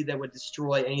legacy that would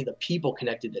destroy any of the people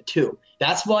connected to.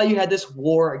 That's why you had this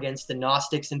war against the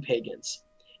Gnostics and pagans.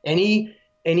 Any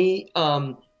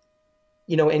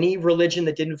religion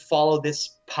that didn't follow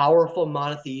this powerful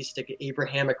monotheistic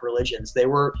Abrahamic religions, they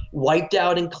were wiped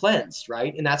out and cleansed,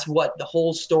 right? And that's what the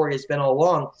whole story has been all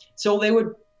along. So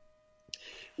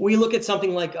we look at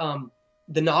something like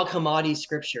the Nag Hammadi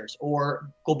scriptures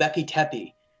or Gobekli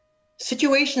Tepe,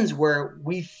 situations where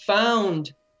we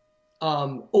found,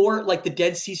 or like the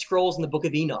Dead Sea Scrolls in the Book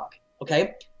of Enoch,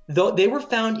 okay? Though they were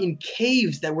found in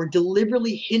caves that were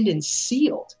deliberately hidden and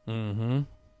sealed. Mm-hmm.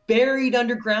 buried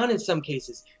underground in some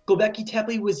cases. Göbekli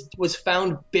Tepe was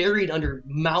found buried under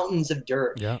mountains of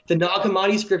dirt. Yeah. The Nag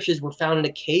Hammadi scriptures were found in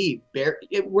a cave.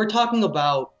 We're talking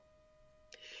about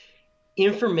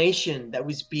information that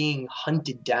was being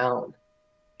hunted down.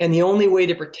 And the only way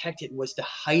to protect it was to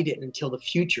hide it until the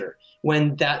future,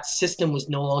 when that system was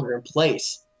no longer in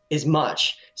place as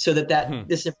much, so that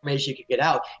this information could get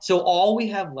out. So all we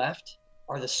have left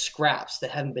are the scraps that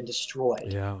haven't been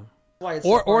destroyed. Yeah.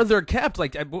 Or they're kept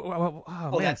like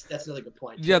man. That's another good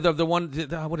point. Yeah, the one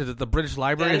what is it? The British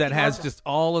Library that has just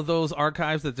all of those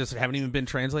archives that just haven't even been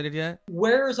translated yet.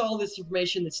 Where is all this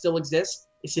information that still exists?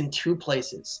 It's in two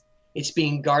places. It's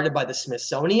being guarded by the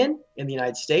Smithsonian in the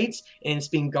United States, and it's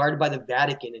being guarded by the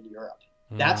Vatican in Europe.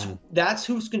 That's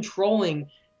who's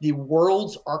controlling the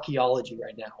world's archaeology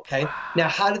right now. Okay. Wow. Now,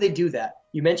 how do they do that?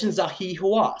 You mentioned Zahi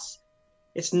Hawass.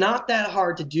 It's not that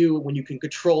hard to do when you can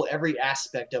control every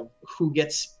aspect of who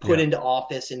gets put into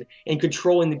office and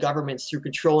controlling the governments through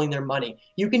controlling their money.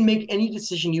 You can make any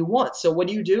decision you want. So what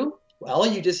do? Well,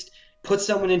 you just put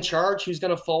someone in charge who's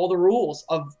going to follow the rules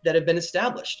that have been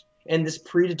established and this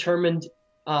predetermined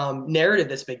narrative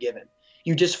that's been given.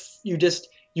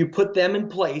 You put them in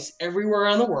place everywhere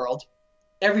around the world,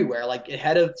 everywhere, like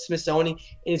head of Smithsonian,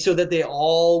 and so that they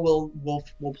all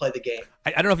will play the game.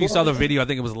 I don't know if you saw the video. I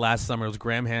think it was last summer. It was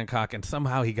Graham Hancock, and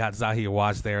somehow he got Zahi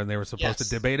Hawass there, and they were supposed to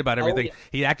debate about everything.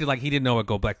 He acted like he didn't know what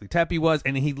Göbekli Tepe was,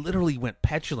 and he literally went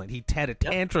petulant. He had a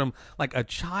tantrum like a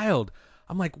child.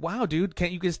 I'm like, wow, dude,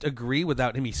 can't you just agree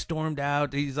without him? He stormed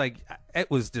out. He's like, it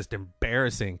was just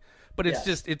embarrassing. But it's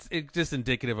just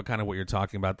indicative of kind of what you're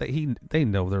talking about. That they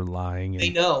know they're lying. They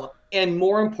know, and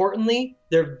more importantly,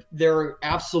 they're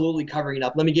absolutely covering it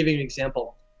up. Let me give you an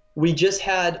example. We just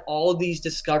had all of these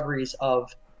discoveries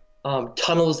of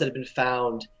tunnels that have been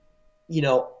found,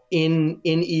 in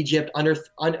Egypt,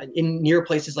 in near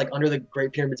places like under the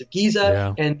Great Pyramids of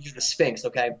Giza and the Sphinx.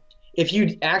 Okay, if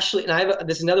you actually, and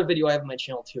there's another video I have on my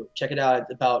channel too. Check it out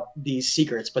about these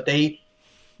secrets. But they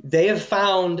have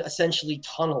found essentially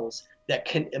tunnels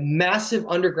a massive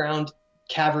underground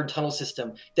cavern tunnel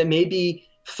system that may be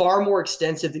far more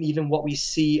extensive than even what we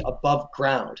see above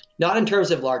ground. Not in terms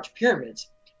of large pyramids,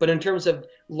 but in terms of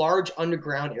large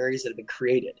underground areas that have been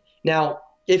created. Now,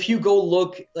 if you go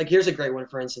look, like here's a great one,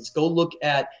 for instance, go look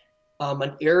at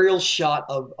an aerial shot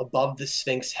of above the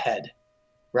Sphinx head,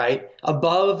 right?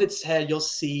 Above its head, you'll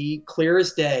see clear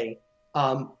as day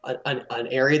an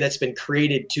area that's been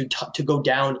created to go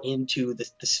down into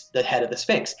the head of the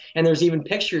Sphinx. And there's even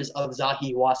pictures of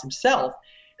Zahi Hawass himself,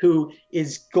 who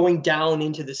is going down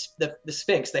into the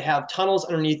Sphinx. They have tunnels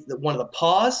underneath one of the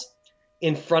paws,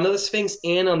 in front of the Sphinx,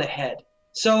 and on the head.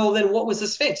 So then what was the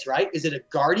Sphinx, right? Is it a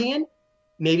guardian?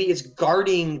 Maybe it's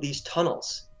guarding these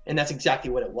tunnels, and that's exactly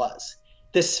what it was.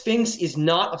 The Sphinx is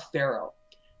not a pharaoh.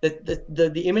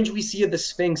 The image we see of the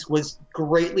Sphinx was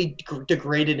greatly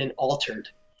degraded and altered.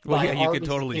 Well, yeah, you could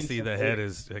totally see the head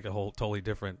is like a whole totally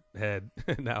different head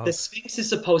now. The Sphinx is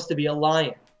supposed to be a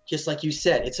lion, just like you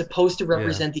said. It's supposed to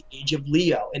represent the age of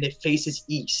Leo, and it faces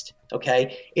east.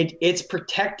 Okay, it's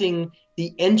protecting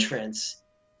the entrance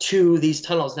to these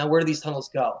tunnels. Now, where do these tunnels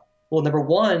go? Well, number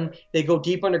one, they go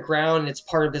deep underground, and it's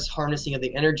part of this harnessing of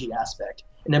the energy aspect.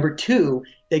 And number two,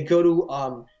 they go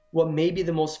to what may be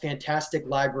the most fantastic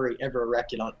library ever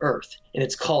erected on Earth, and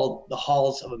it's called the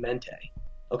Halls of Amenti,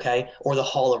 okay, or the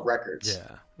Hall of Records.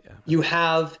 Yeah. You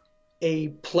have a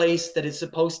place that is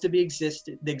supposed to exist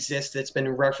that's been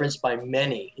referenced by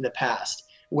many in the past,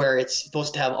 where it's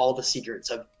supposed to have all the secrets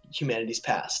of humanity's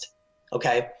past.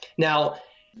 Okay, now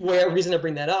the reason I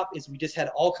bring that up is we just had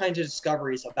all kinds of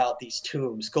discoveries about these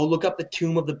tombs. Go look up the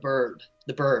tomb of the birds,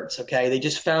 okay? They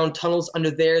just found tunnels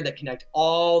under there that connect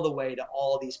all the way to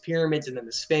all of these pyramids and then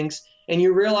the Sphinx, and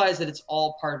you realize that it's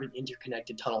all part of an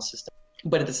interconnected tunnel system.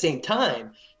 But at the same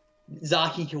time,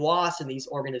 Zahi Hawass and these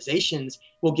organizations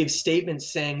will give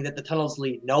statements saying that the tunnels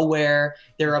lead nowhere,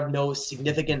 they're of no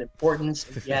significant importance,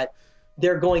 and yet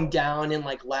they're going down in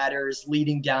like ladders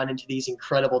leading down into these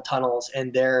incredible tunnels,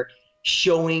 and they're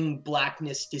showing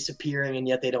blackness disappearing, and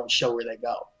yet they don't show where they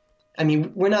go. I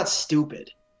mean, we're not stupid.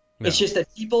 No. It's just that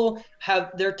people have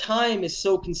their time is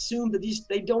so consumed that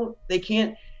they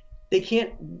can't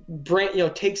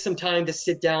take some time to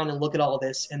sit down and look at all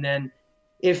this. And then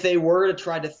if they were to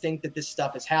try to think that this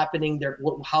stuff is happening,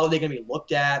 how are they going to be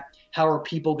looked at? How are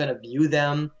people going to view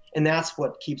them? And that's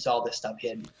what keeps all this stuff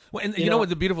hidden. Well, and you know what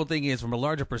the beautiful thing is, from a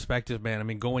larger perspective, man, I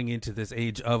mean, going into this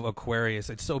age of Aquarius,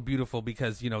 it's so beautiful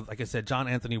because, like I said, John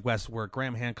Anthony West's work,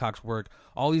 Graham Hancock's work,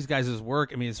 all these guys'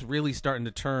 work, I mean, it's really starting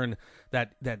to turn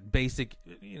that basic,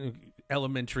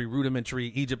 elementary,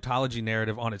 rudimentary Egyptology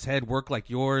narrative on its head, work like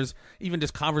yours, even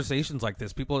just conversations like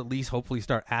this, people at least hopefully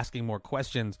start asking more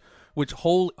questions, which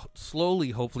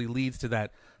slowly, hopefully leads to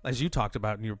that, as you talked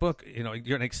about in your book,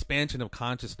 you're an expansion of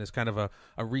consciousness, kind of a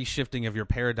reshifting of your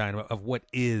paradigm of what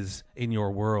is in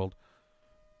your world.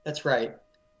 That's right.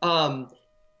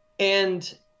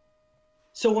 And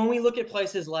so when we look at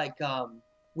places like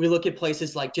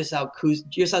just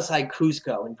outside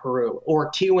Cusco in Peru,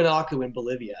 or Tiwanaku in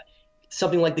Bolivia,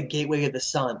 something like the Gateway of the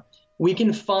Sun, we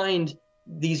can find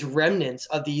these remnants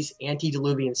of these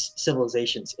antediluvian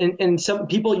civilizations. And some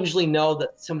people usually know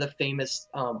that some of the famous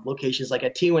locations, like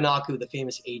at Tiwanaku, the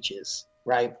famous H's,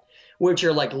 right, which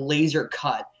are like laser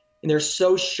cut, and they're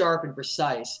so sharp and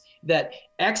precise that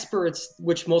experts,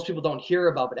 which most people don't hear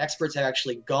about, but experts have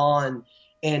actually gone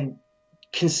and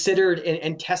considered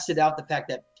and tested out the fact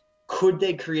that could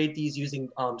they create these using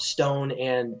stone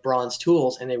and bronze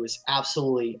tools, and it was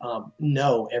absolutely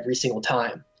no every single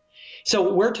time.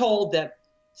 So we're told that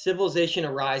civilization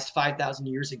arose 5,000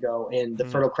 years ago in the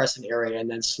Fertile Crescent area and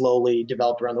then slowly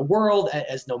developed around the world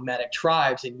as nomadic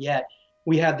tribes, and yet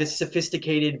we have this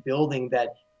sophisticated building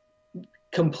that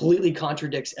completely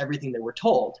contradicts everything that we're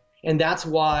told. And that's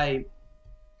why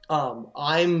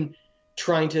I'm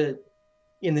trying to,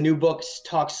 in the new books,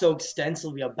 talk so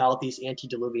extensively about these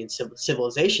antediluvian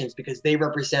civilizations, because they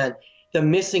represent the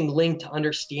missing link to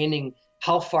understanding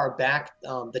how far back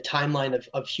the timeline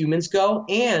of humans go,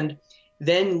 and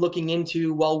then looking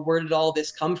into, well, where did all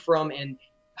this come from, and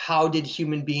how did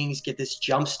human beings get this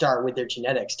jump start with their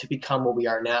genetics to become what we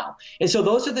are now? And so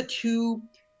those are those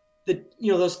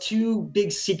two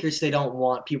big secrets they don't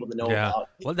want people to know about.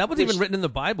 Well, that was even written in the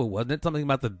Bible, wasn't it? Something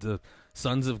about the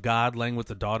sons of God laying with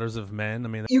the daughters of men. I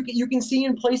mean, you can see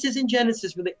in places in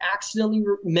Genesis where they accidentally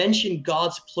mention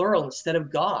God's plural instead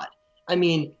of God. I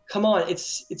mean, come on,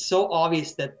 it's so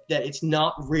obvious that it's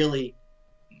not really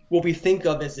what we think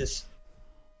of as this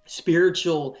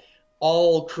spiritual,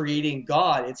 all-creating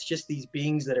God. It's just these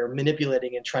beings that are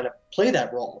manipulating and trying to play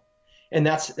that role, and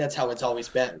that's how it's always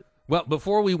been. Well,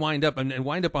 before we wind up and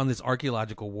wind up on this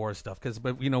archaeological war stuff, because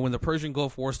when the Persian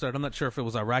Gulf War started, I'm not sure if it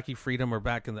was Iraqi freedom or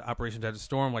back in the Operation Desert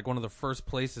Storm, like one of the first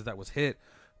places that was hit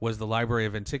was the Library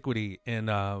of Antiquity in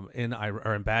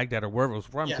Baghdad or wherever it was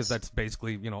from, because that's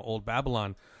basically old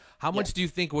Babylon. How much do you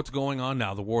think what's going on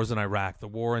now, the wars in Iraq, the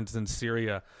wars in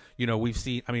Syria, we've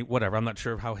seen, I mean, whatever, I'm not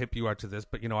sure how hip you are to this,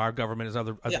 but, our government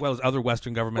as well as other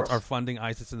Western governments are funding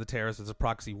ISIS and the terrorists as a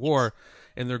proxy war,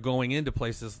 and they're going into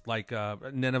places like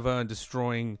Nineveh and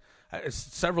destroying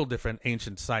several different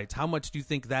ancient sites. How much do you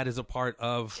think that is a part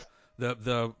of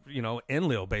the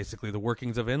Enlil, basically, the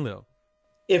workings of Enlil?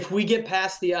 If we get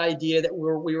past the idea that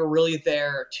we were really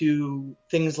there to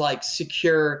things like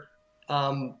secure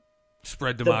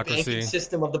spread democracy, the banking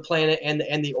system of the planet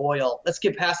and the oil. Let's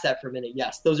get past that for a minute.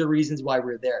 Yes, those are reasons why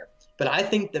we're there. But I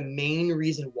think the main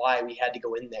reason why we had to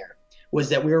go in there was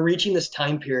that we were reaching this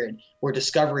time period where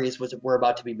discoveries were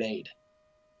about to be made.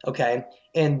 Okay,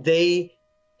 and they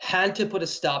had to put a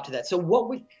stop to that.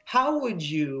 So how would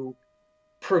you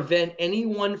prevent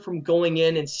anyone from going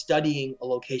in and studying a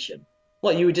location?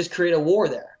 Well, you would just create a war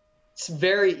there. It's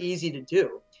very easy to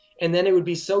do, and then it would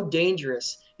be so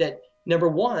dangerous that, number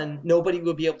one, nobody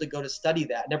would be able to go to study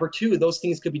that. Number two, those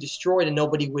things could be destroyed and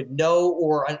nobody would know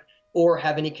or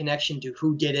have any connection to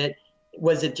who did it.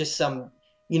 Was it just some,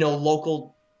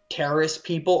 local terrorist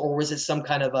people, or was it some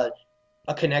kind of a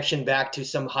connection back to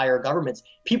some higher governments?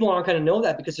 People aren't going to know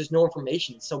that because there's no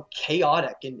information. It's so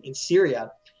chaotic in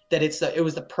Syria that it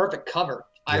was the perfect cover.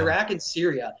 Yeah. Iraq and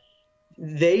Syria,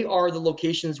 they are the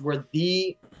locations where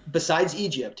besides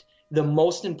Egypt, the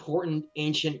most important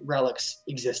ancient relics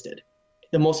existed.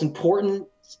 The most important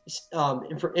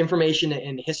information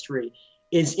in history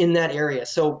is in that area.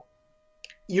 So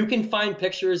you can find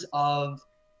pictures of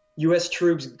U.S.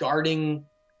 troops guarding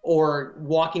or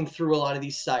walking through a lot of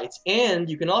these sites. And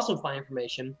you can also find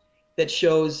information that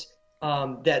shows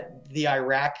that the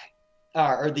Iraq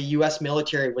or the U.S.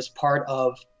 military was part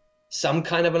of some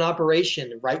kind of an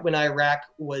operation right when Iraq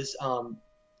was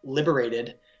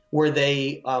liberated, where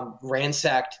they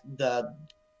ransacked the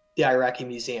Iraqi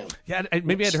museum. Yeah,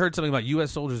 maybe I'd heard something about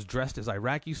U.S. soldiers dressed as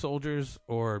Iraqi soldiers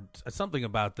or something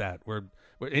about that. Where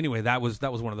anyway, that was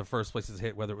one of the first places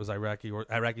hit, whether it was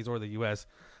Iraqis or the U.S.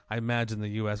 I imagine the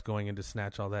U.S. going in to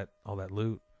snatch all that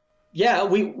loot. Yeah,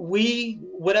 we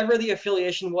whatever the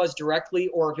affiliation was directly,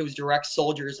 or if it was direct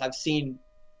soldiers, I've seen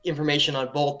information on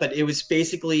both, but it was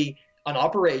basically an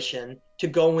operation to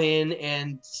go in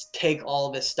and take all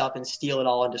of this stuff and steal it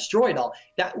all and destroy it all.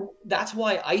 That's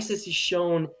why ISIS is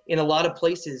shown in a lot of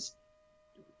places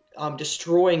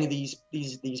destroying these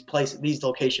places, these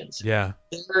locations. Yeah.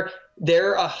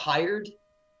 They're a hired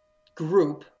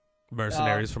group,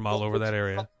 mercenaries from all over that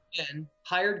area.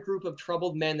 Hired group of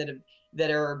troubled men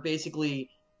that are basically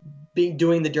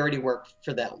doing the dirty work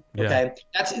for them. Okay, yeah.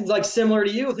 That's like similar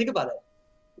to you. Think about it.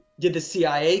 Did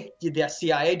the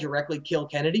CIA directly kill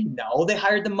Kennedy? No, they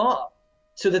hired the mob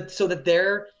so that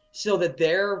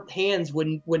their hands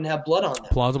wouldn't have blood on them.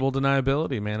 Plausible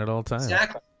deniability, man, at all times.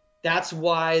 Exactly. That's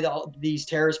why these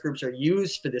terrorist groups are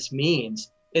used for this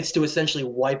means. It's to essentially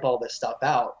wipe all this stuff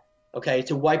out. Okay,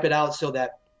 to wipe it out so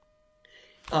that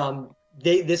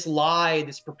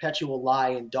this perpetual lie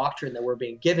and doctrine that we're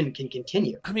being given can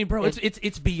continue. I mean, bro,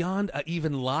 it's beyond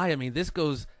even lie. I mean,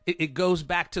 it goes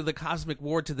back to the cosmic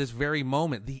war, to this very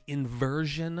moment. The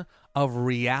inversion of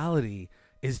reality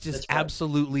is just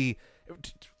absolutely.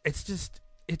 It's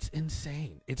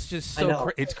insane. It's just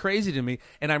so it's crazy to me,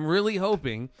 and I'm really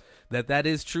hoping that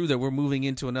is true, that we're moving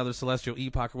into another celestial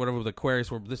epoch or whatever with Aquarius,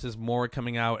 where this is more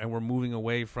coming out, and we're moving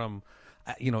away from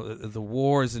the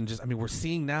wars, and just, I mean, we're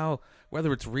seeing now,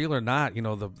 whether it's real or not,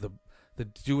 the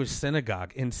Jewish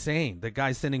synagogue, insane. The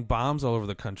guy sending bombs all over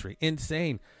the country,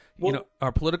 insane. Well,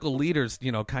 our political leaders,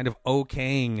 kind of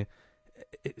okaying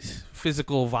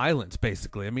physical violence,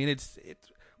 basically. I mean,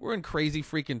 we're in crazy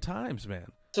freaking times,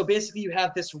 man. So basically, you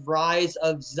have this rise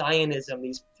of Zionism,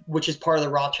 which is part of the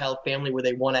Rothschild family, where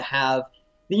they want to have,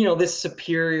 this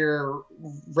superior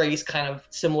race, kind of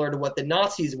similar to what the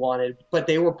Nazis wanted, but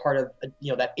they were part of,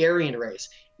 that Aryan race.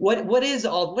 What is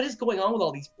going on with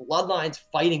all these bloodlines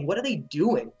fighting? What are they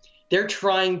doing? They're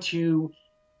trying to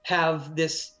have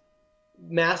this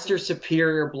master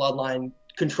superior bloodline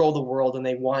control the world, and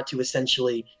they want to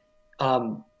essentially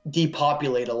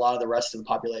depopulate a lot of the rest of the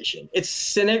population. It's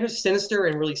sinister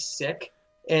and really sick,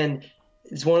 and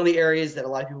it's one of the areas that a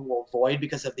lot of people will avoid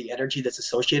because of the energy that's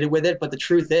associated with it. But the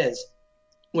truth is,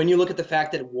 when you look at the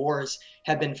fact that wars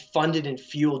have been funded and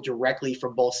fueled directly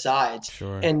from both sides,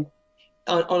 sure, and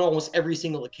on almost every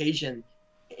single occasion,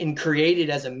 and created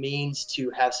as a means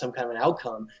to have some kind of an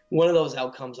outcome, one of those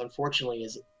outcomes, unfortunately,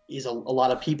 is a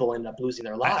lot of people end up losing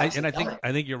their lives.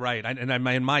 I think you're right.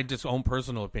 In my just own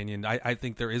personal opinion, I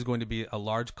think there is going to be a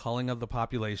large culling of the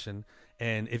population.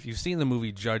 And if you've seen the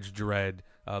movie Judge Dredd,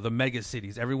 the mega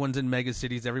cities, everyone's in mega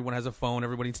cities. Everyone has a phone.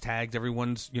 Everybody's tagged.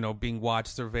 Everyone's being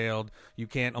watched, surveilled. You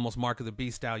can't, almost Mark of the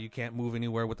Beast style, you can't move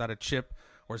anywhere without a chip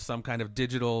or some kind of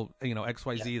digital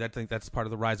XYZ. Yeah. I think that's part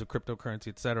of the rise of cryptocurrency,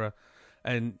 etc.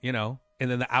 And and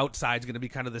then the outside's going to be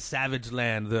kind of the savage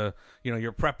land,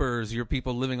 your preppers, your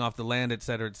people living off the land, et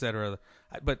cetera, et cetera.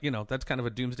 But that's kind of a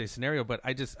doomsday scenario. But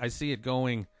I see it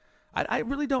going. I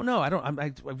really don't know. I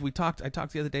talked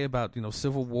the other day about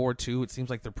Civil War II. It seems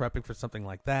like they're prepping for something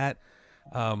like that.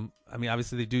 I mean,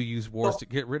 obviously they do use wars to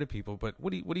get rid of people. But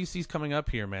what do you see is coming up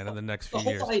here, man, in the next few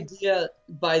years? The whole idea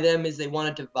by them is they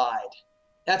want to divide.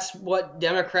 That's what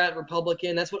Democrat,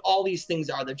 Republican. That's what all these things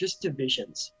are. They're just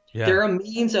divisions. Yeah. They're a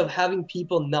means of having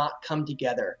people not come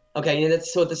together. Okay, and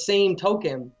so at the same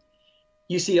token,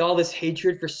 you see all this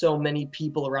hatred for so many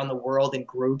people around the world in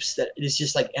groups that it's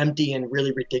just like empty and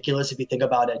really ridiculous if you think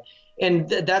about it. And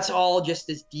that's all just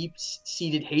this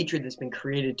deep-seated hatred that's been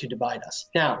created to divide us.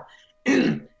 Now,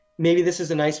 maybe this is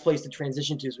a nice place to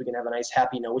transition to so we can have a nice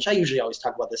happy note, which I usually always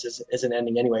talk about this as an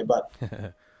ending anyway. But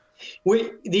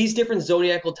these different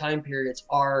zodiacal time periods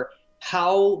are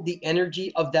how the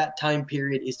energy of that time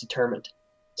period is determined.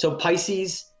 So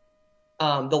Pisces,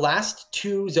 the last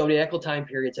two zodiacal time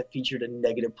periods have featured a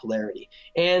negative polarity.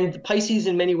 And Pisces,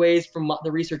 in many ways, from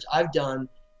the research I've done,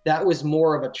 that was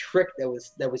more of a trick that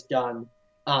was done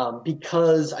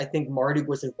because I think Marduk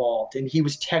was involved, and he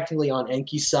was technically on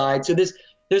Enki's side. So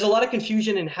there's a lot of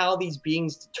confusion in how these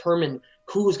beings determine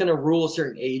who's going to rule a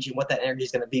certain age and what that energy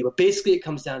is going to be. But basically, it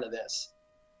comes down to this.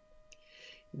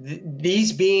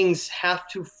 These beings have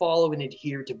to follow and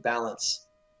adhere to balance.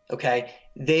 Okay,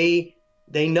 they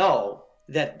know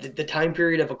that the time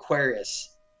period of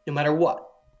Aquarius, no matter what,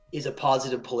 is a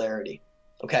positive polarity.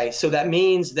 Okay, so that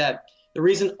means that the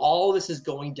reason all this is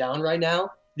going down right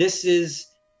now, this is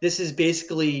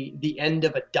basically the end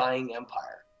of a dying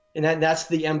empire, and that's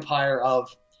the empire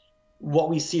of what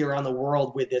we see around the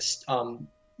world with this,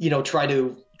 try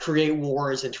to create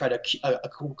wars and try to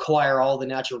acquire all the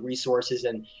natural resources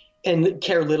and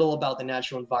care little about the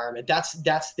natural environment.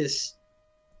 That's this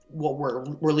what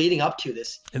we're leading up to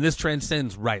this. And this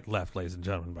transcends right, left, ladies and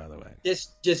gentlemen, by the way. This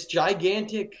just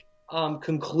gigantic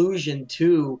conclusion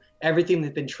to everything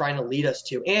they've been trying to lead us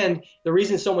to. And the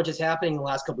reason so much is happening in the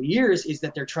last couple of years is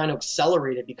that they're trying to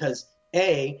accelerate it because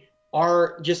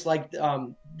just like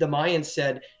the Mayans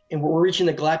said, and we're reaching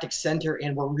the galactic center,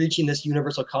 and we're reaching this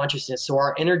universal consciousness. So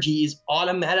our energy is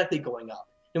automatically going up,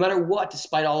 no matter what,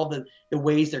 despite all the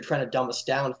ways they're trying to dumb us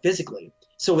down physically.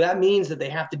 So that means that they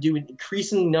have to do an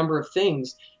increasing number of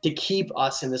things to keep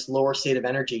us in this lower state of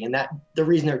energy. And that the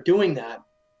reason they're doing that,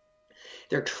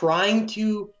 they're trying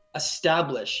to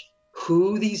establish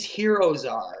who these heroes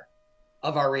are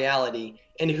of our reality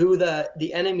and who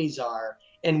the enemies are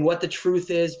and what the truth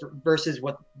is versus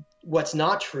what's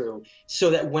not true,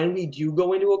 so that when we do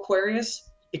go into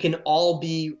Aquarius, it can all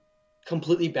be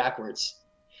completely backwards.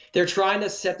 They're trying to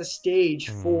set the stage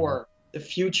for the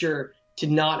future to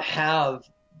not have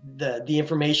the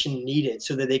information needed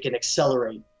so that they can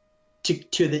accelerate to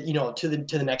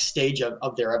the next stage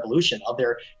of their evolution, of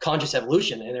their conscious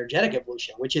evolution, energetic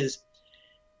evolution, which is,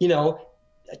 a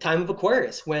time of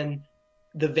Aquarius, when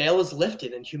the veil is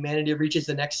lifted and humanity reaches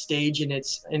the next stage in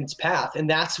its path. And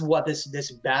that's what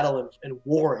this battle and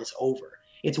war is over.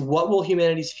 It's what will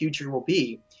humanity's future will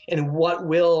be, and what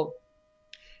will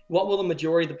the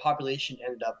majority of the population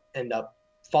end up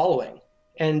following.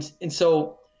 And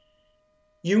so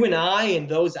you and I and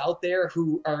those out there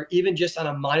who are even just on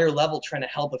a minor level trying to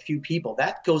help a few people,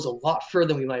 that goes a lot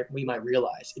further than we might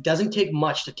realize. It doesn't take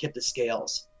much to tip the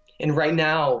scales. And right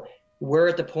now we're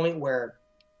at the point where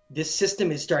this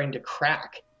system is starting to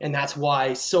crack, and that's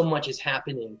why so much is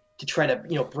happening to try to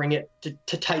bring it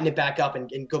to tighten it back up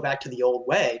and go back to the old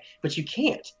way. But you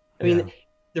can't. I mean,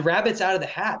 the rabbit's out of the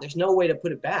hat. There's no way to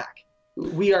put it back.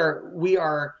 We are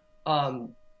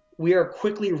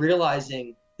quickly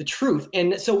realizing the truth.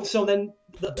 And so then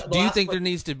do you think there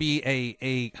needs to be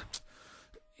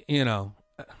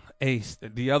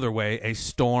the other way, a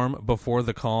storm before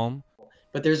the calm?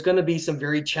 But there's going to be some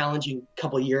very challenging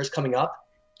couple of years coming up.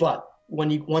 But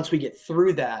once we get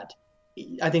through that,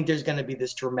 I think there's going to be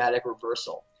this dramatic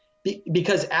reversal,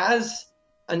 because as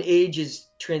an age is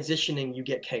transitioning, you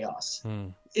get chaos.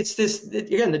 It's this,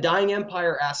 again, the dying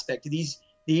empire aspect. These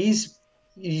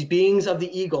beings of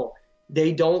the eagle,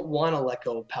 they don't want to let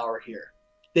go of power here.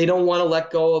 They don't want to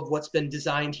let go of what's been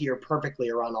designed here perfectly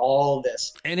around all of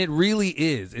this. And it really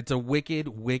is. It's a wicked,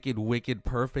 wicked, wicked,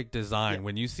 perfect design. Yeah.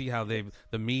 When you see how the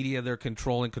media, they're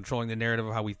controlling the narrative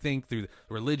of how we think through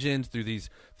religions, through these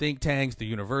think tanks, the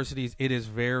universities, it is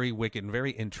very wicked and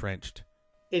very entrenched.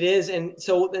 It is. And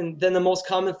so then the most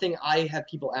common thing I have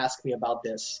people ask me about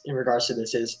this in regards to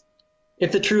this is,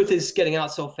 if the truth is getting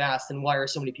out so fast, then why are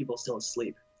so many people still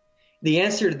asleep? The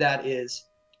answer to that is,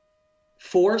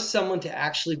 for someone to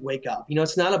actually wake up.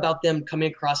 It's not about them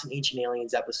coming across an Ancient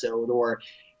Aliens episode or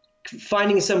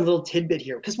finding some little tidbit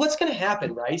here. Because what's going to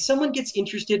happen, right? Someone gets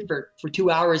interested for 2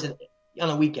 hours on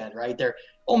a weekend, right? They're,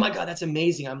 oh my God, that's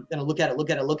amazing. I'm going to look at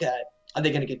it. Are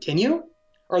they going to continue?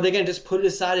 Or are they going to just put it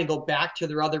aside and go back to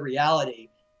their other reality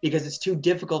because it's too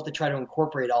difficult to try to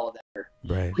incorporate all of that?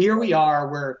 Right. Here we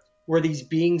are, we're these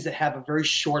beings that have a very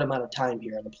short amount of time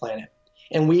here on the planet.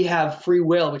 And we have free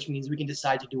will, which means we can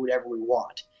decide to do whatever we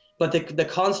want. But the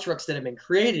constructs that have been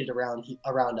created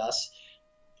around us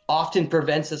often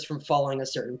prevents us from following a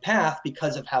certain path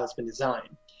because of how it's been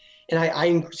designed. And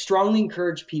I strongly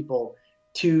encourage people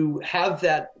to have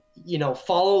that,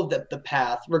 follow the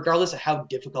path, regardless of how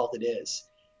difficult it is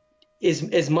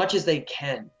as much as they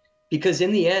can. Because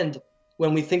in the end,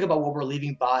 when we think about what we're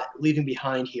leaving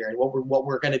behind here and what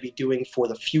we're going to be doing for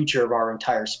the future of our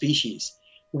entire species,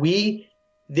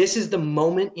 this is the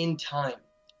moment in time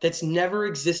that's never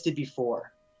existed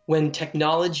before, when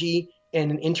technology and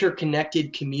an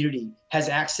interconnected community has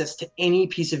access to any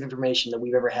piece of information that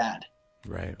we've ever had.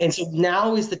 Right. And so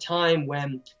now is the time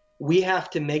when we have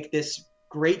to make this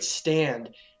great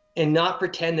stand and not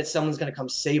pretend that someone's going to come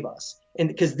save us. And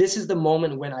because this is the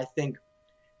moment when I think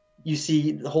you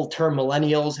see the whole term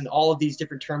millennials and all of these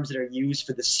different terms that are used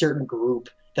for this certain group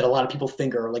that a lot of people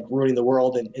think are like ruining the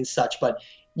world and such. But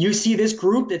you see this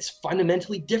group that's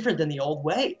fundamentally different than the old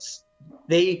ways.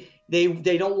 They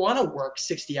don't want to work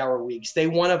 60-hour weeks. They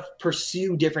want to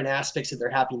pursue different aspects of their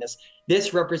happiness.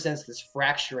 This represents this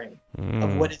fracturing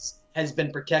of what has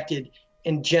been protected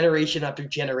and generation after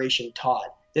generation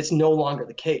taught. That's no longer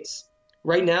the case.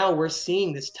 Right now, we're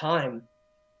seeing this time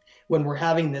when we're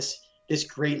having this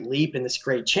great leap and this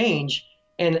great change.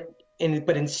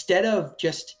 But instead of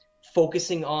just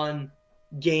focusing on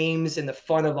games and the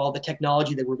fun of all the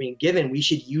technology that we're being given, we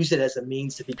should use it as a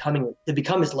means to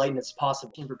become as light as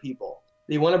possible for people.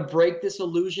 They want to break this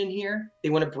illusion here. They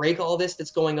want to break all this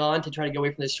that's going on to try to get away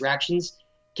from the distractions.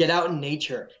 Get out in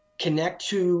nature. Connect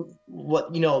to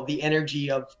what, the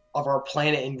energy of of our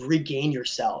planet and regain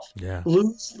yourself. Yeah.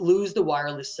 Lose the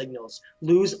wireless signals.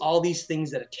 Lose all these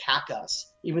things that attack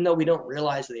us, even though we don't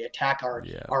realize that they attack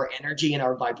our energy and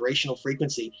our vibrational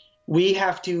frequency. We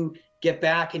have to get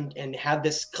back and have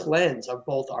this cleanse of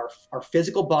both our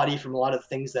physical body from a lot of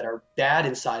things that are bad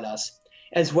inside us,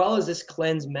 as well as this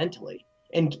cleanse mentally,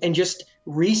 and just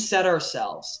reset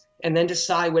ourselves, and then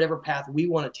decide whatever path we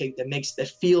want to take that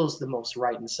feels the most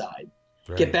right inside.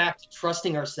 Right. Get back to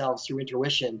trusting ourselves through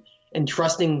intuition, and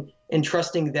trusting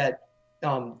that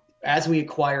as we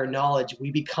acquire knowledge,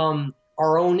 we become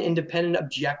our own independent,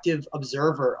 objective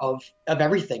observer of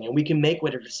everything, and we can make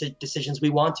whatever decisions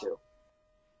we want to.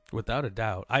 Without a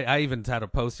doubt. I even had a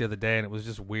post the other day, and it was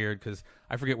just weird because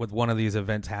I forget what one of these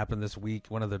events happened this week,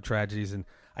 one of the tragedies, and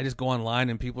I just go online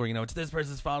and people are, it's this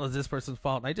person's fault, it's this person's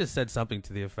fault. And I just said something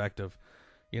to the effect of,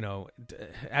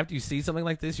 after you see something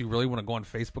like this, you really want to go on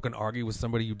Facebook and argue with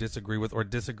somebody you disagree with or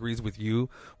disagrees with you.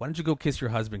 Why don't you go kiss your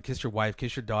husband, kiss your wife,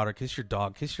 kiss your daughter, kiss your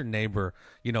dog, kiss your neighbor,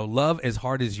 love as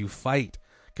hard as you fight.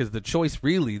 Because the choice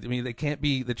really, they can't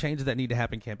be, the changes that need to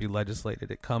happen can't be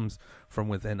legislated. It comes from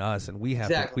within us, and we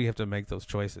have to make those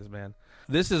choices, man.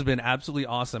 This has been absolutely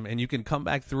awesome, and you can come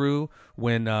back through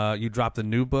when you drop the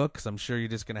new book, because I'm sure you're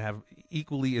just going to have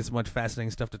equally as much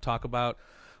fascinating stuff to talk about.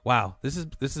 Wow, this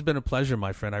has been a pleasure,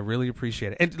 my friend. I really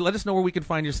appreciate it. And let us know where we can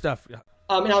find your stuff. And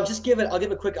I'll give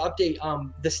a quick update.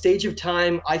 The Stage of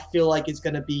Time, I feel like is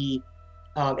going to be.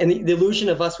 And the Illusion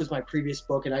of Us was my previous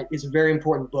book, and it's a very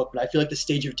important book, but I feel like The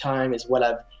Stage of Time is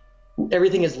what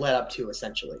everything is led up to,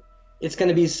 essentially. It's going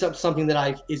to be something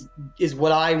that is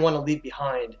what I want to leave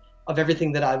behind of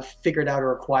everything that I've figured out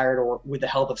or acquired, or with the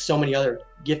help of so many other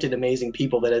gifted, amazing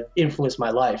people that have influenced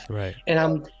my life. Right.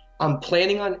 And I'm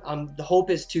planning on, the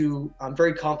hope is I'm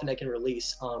very confident I can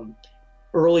release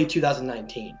early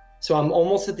 2019. So I'm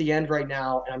almost at the end right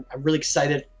now, and I'm really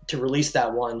excited to release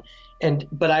that one.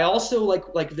 But I also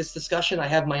like this discussion. I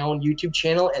have my own YouTube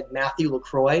channel at Matthew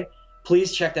LaCroix.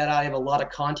 Please check that out. I have a lot of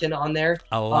content on there.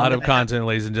 A lot of content,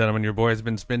 ladies and gentlemen. Your boy has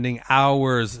been spending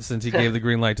hours since he gave the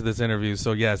green light to this interview.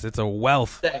 So yes, it's a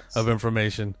wealth of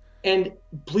information. And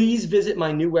please visit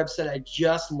my new website I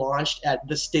just launched at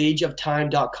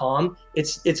thestageoftime.com.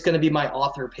 It's going to be my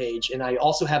author page, and I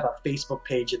also have a Facebook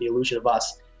page of The Illusion of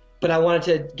Us. But I wanted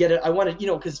to get it. I wanted,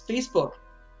 because Facebook,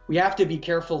 we have to be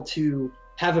careful to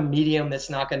have a medium that's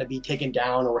not going to be taken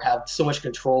down or have so much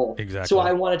control. Exactly. So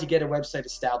I wanted to get a website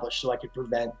established so I could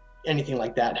prevent anything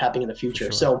like that happening in the future.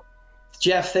 Sure. So,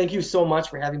 Jeff, thank you so much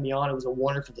for having me on. It was a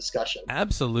wonderful discussion.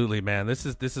 Absolutely, man. This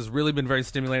has really been very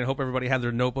stimulating. I hope everybody had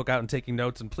their notebook out and taking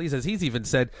notes. And please, as he's even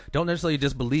said, don't necessarily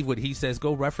just believe what he says.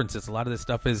 Go reference this. A lot of this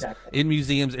stuff is in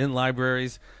museums, in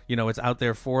libraries. It's out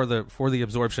there for the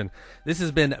absorption. This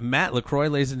has been Matt LaCroix,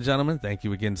 ladies and gentlemen. Thank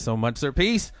you again so much, sir.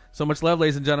 Peace. So much love,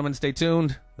 ladies and gentlemen. Stay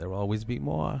tuned. There will always be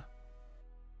more.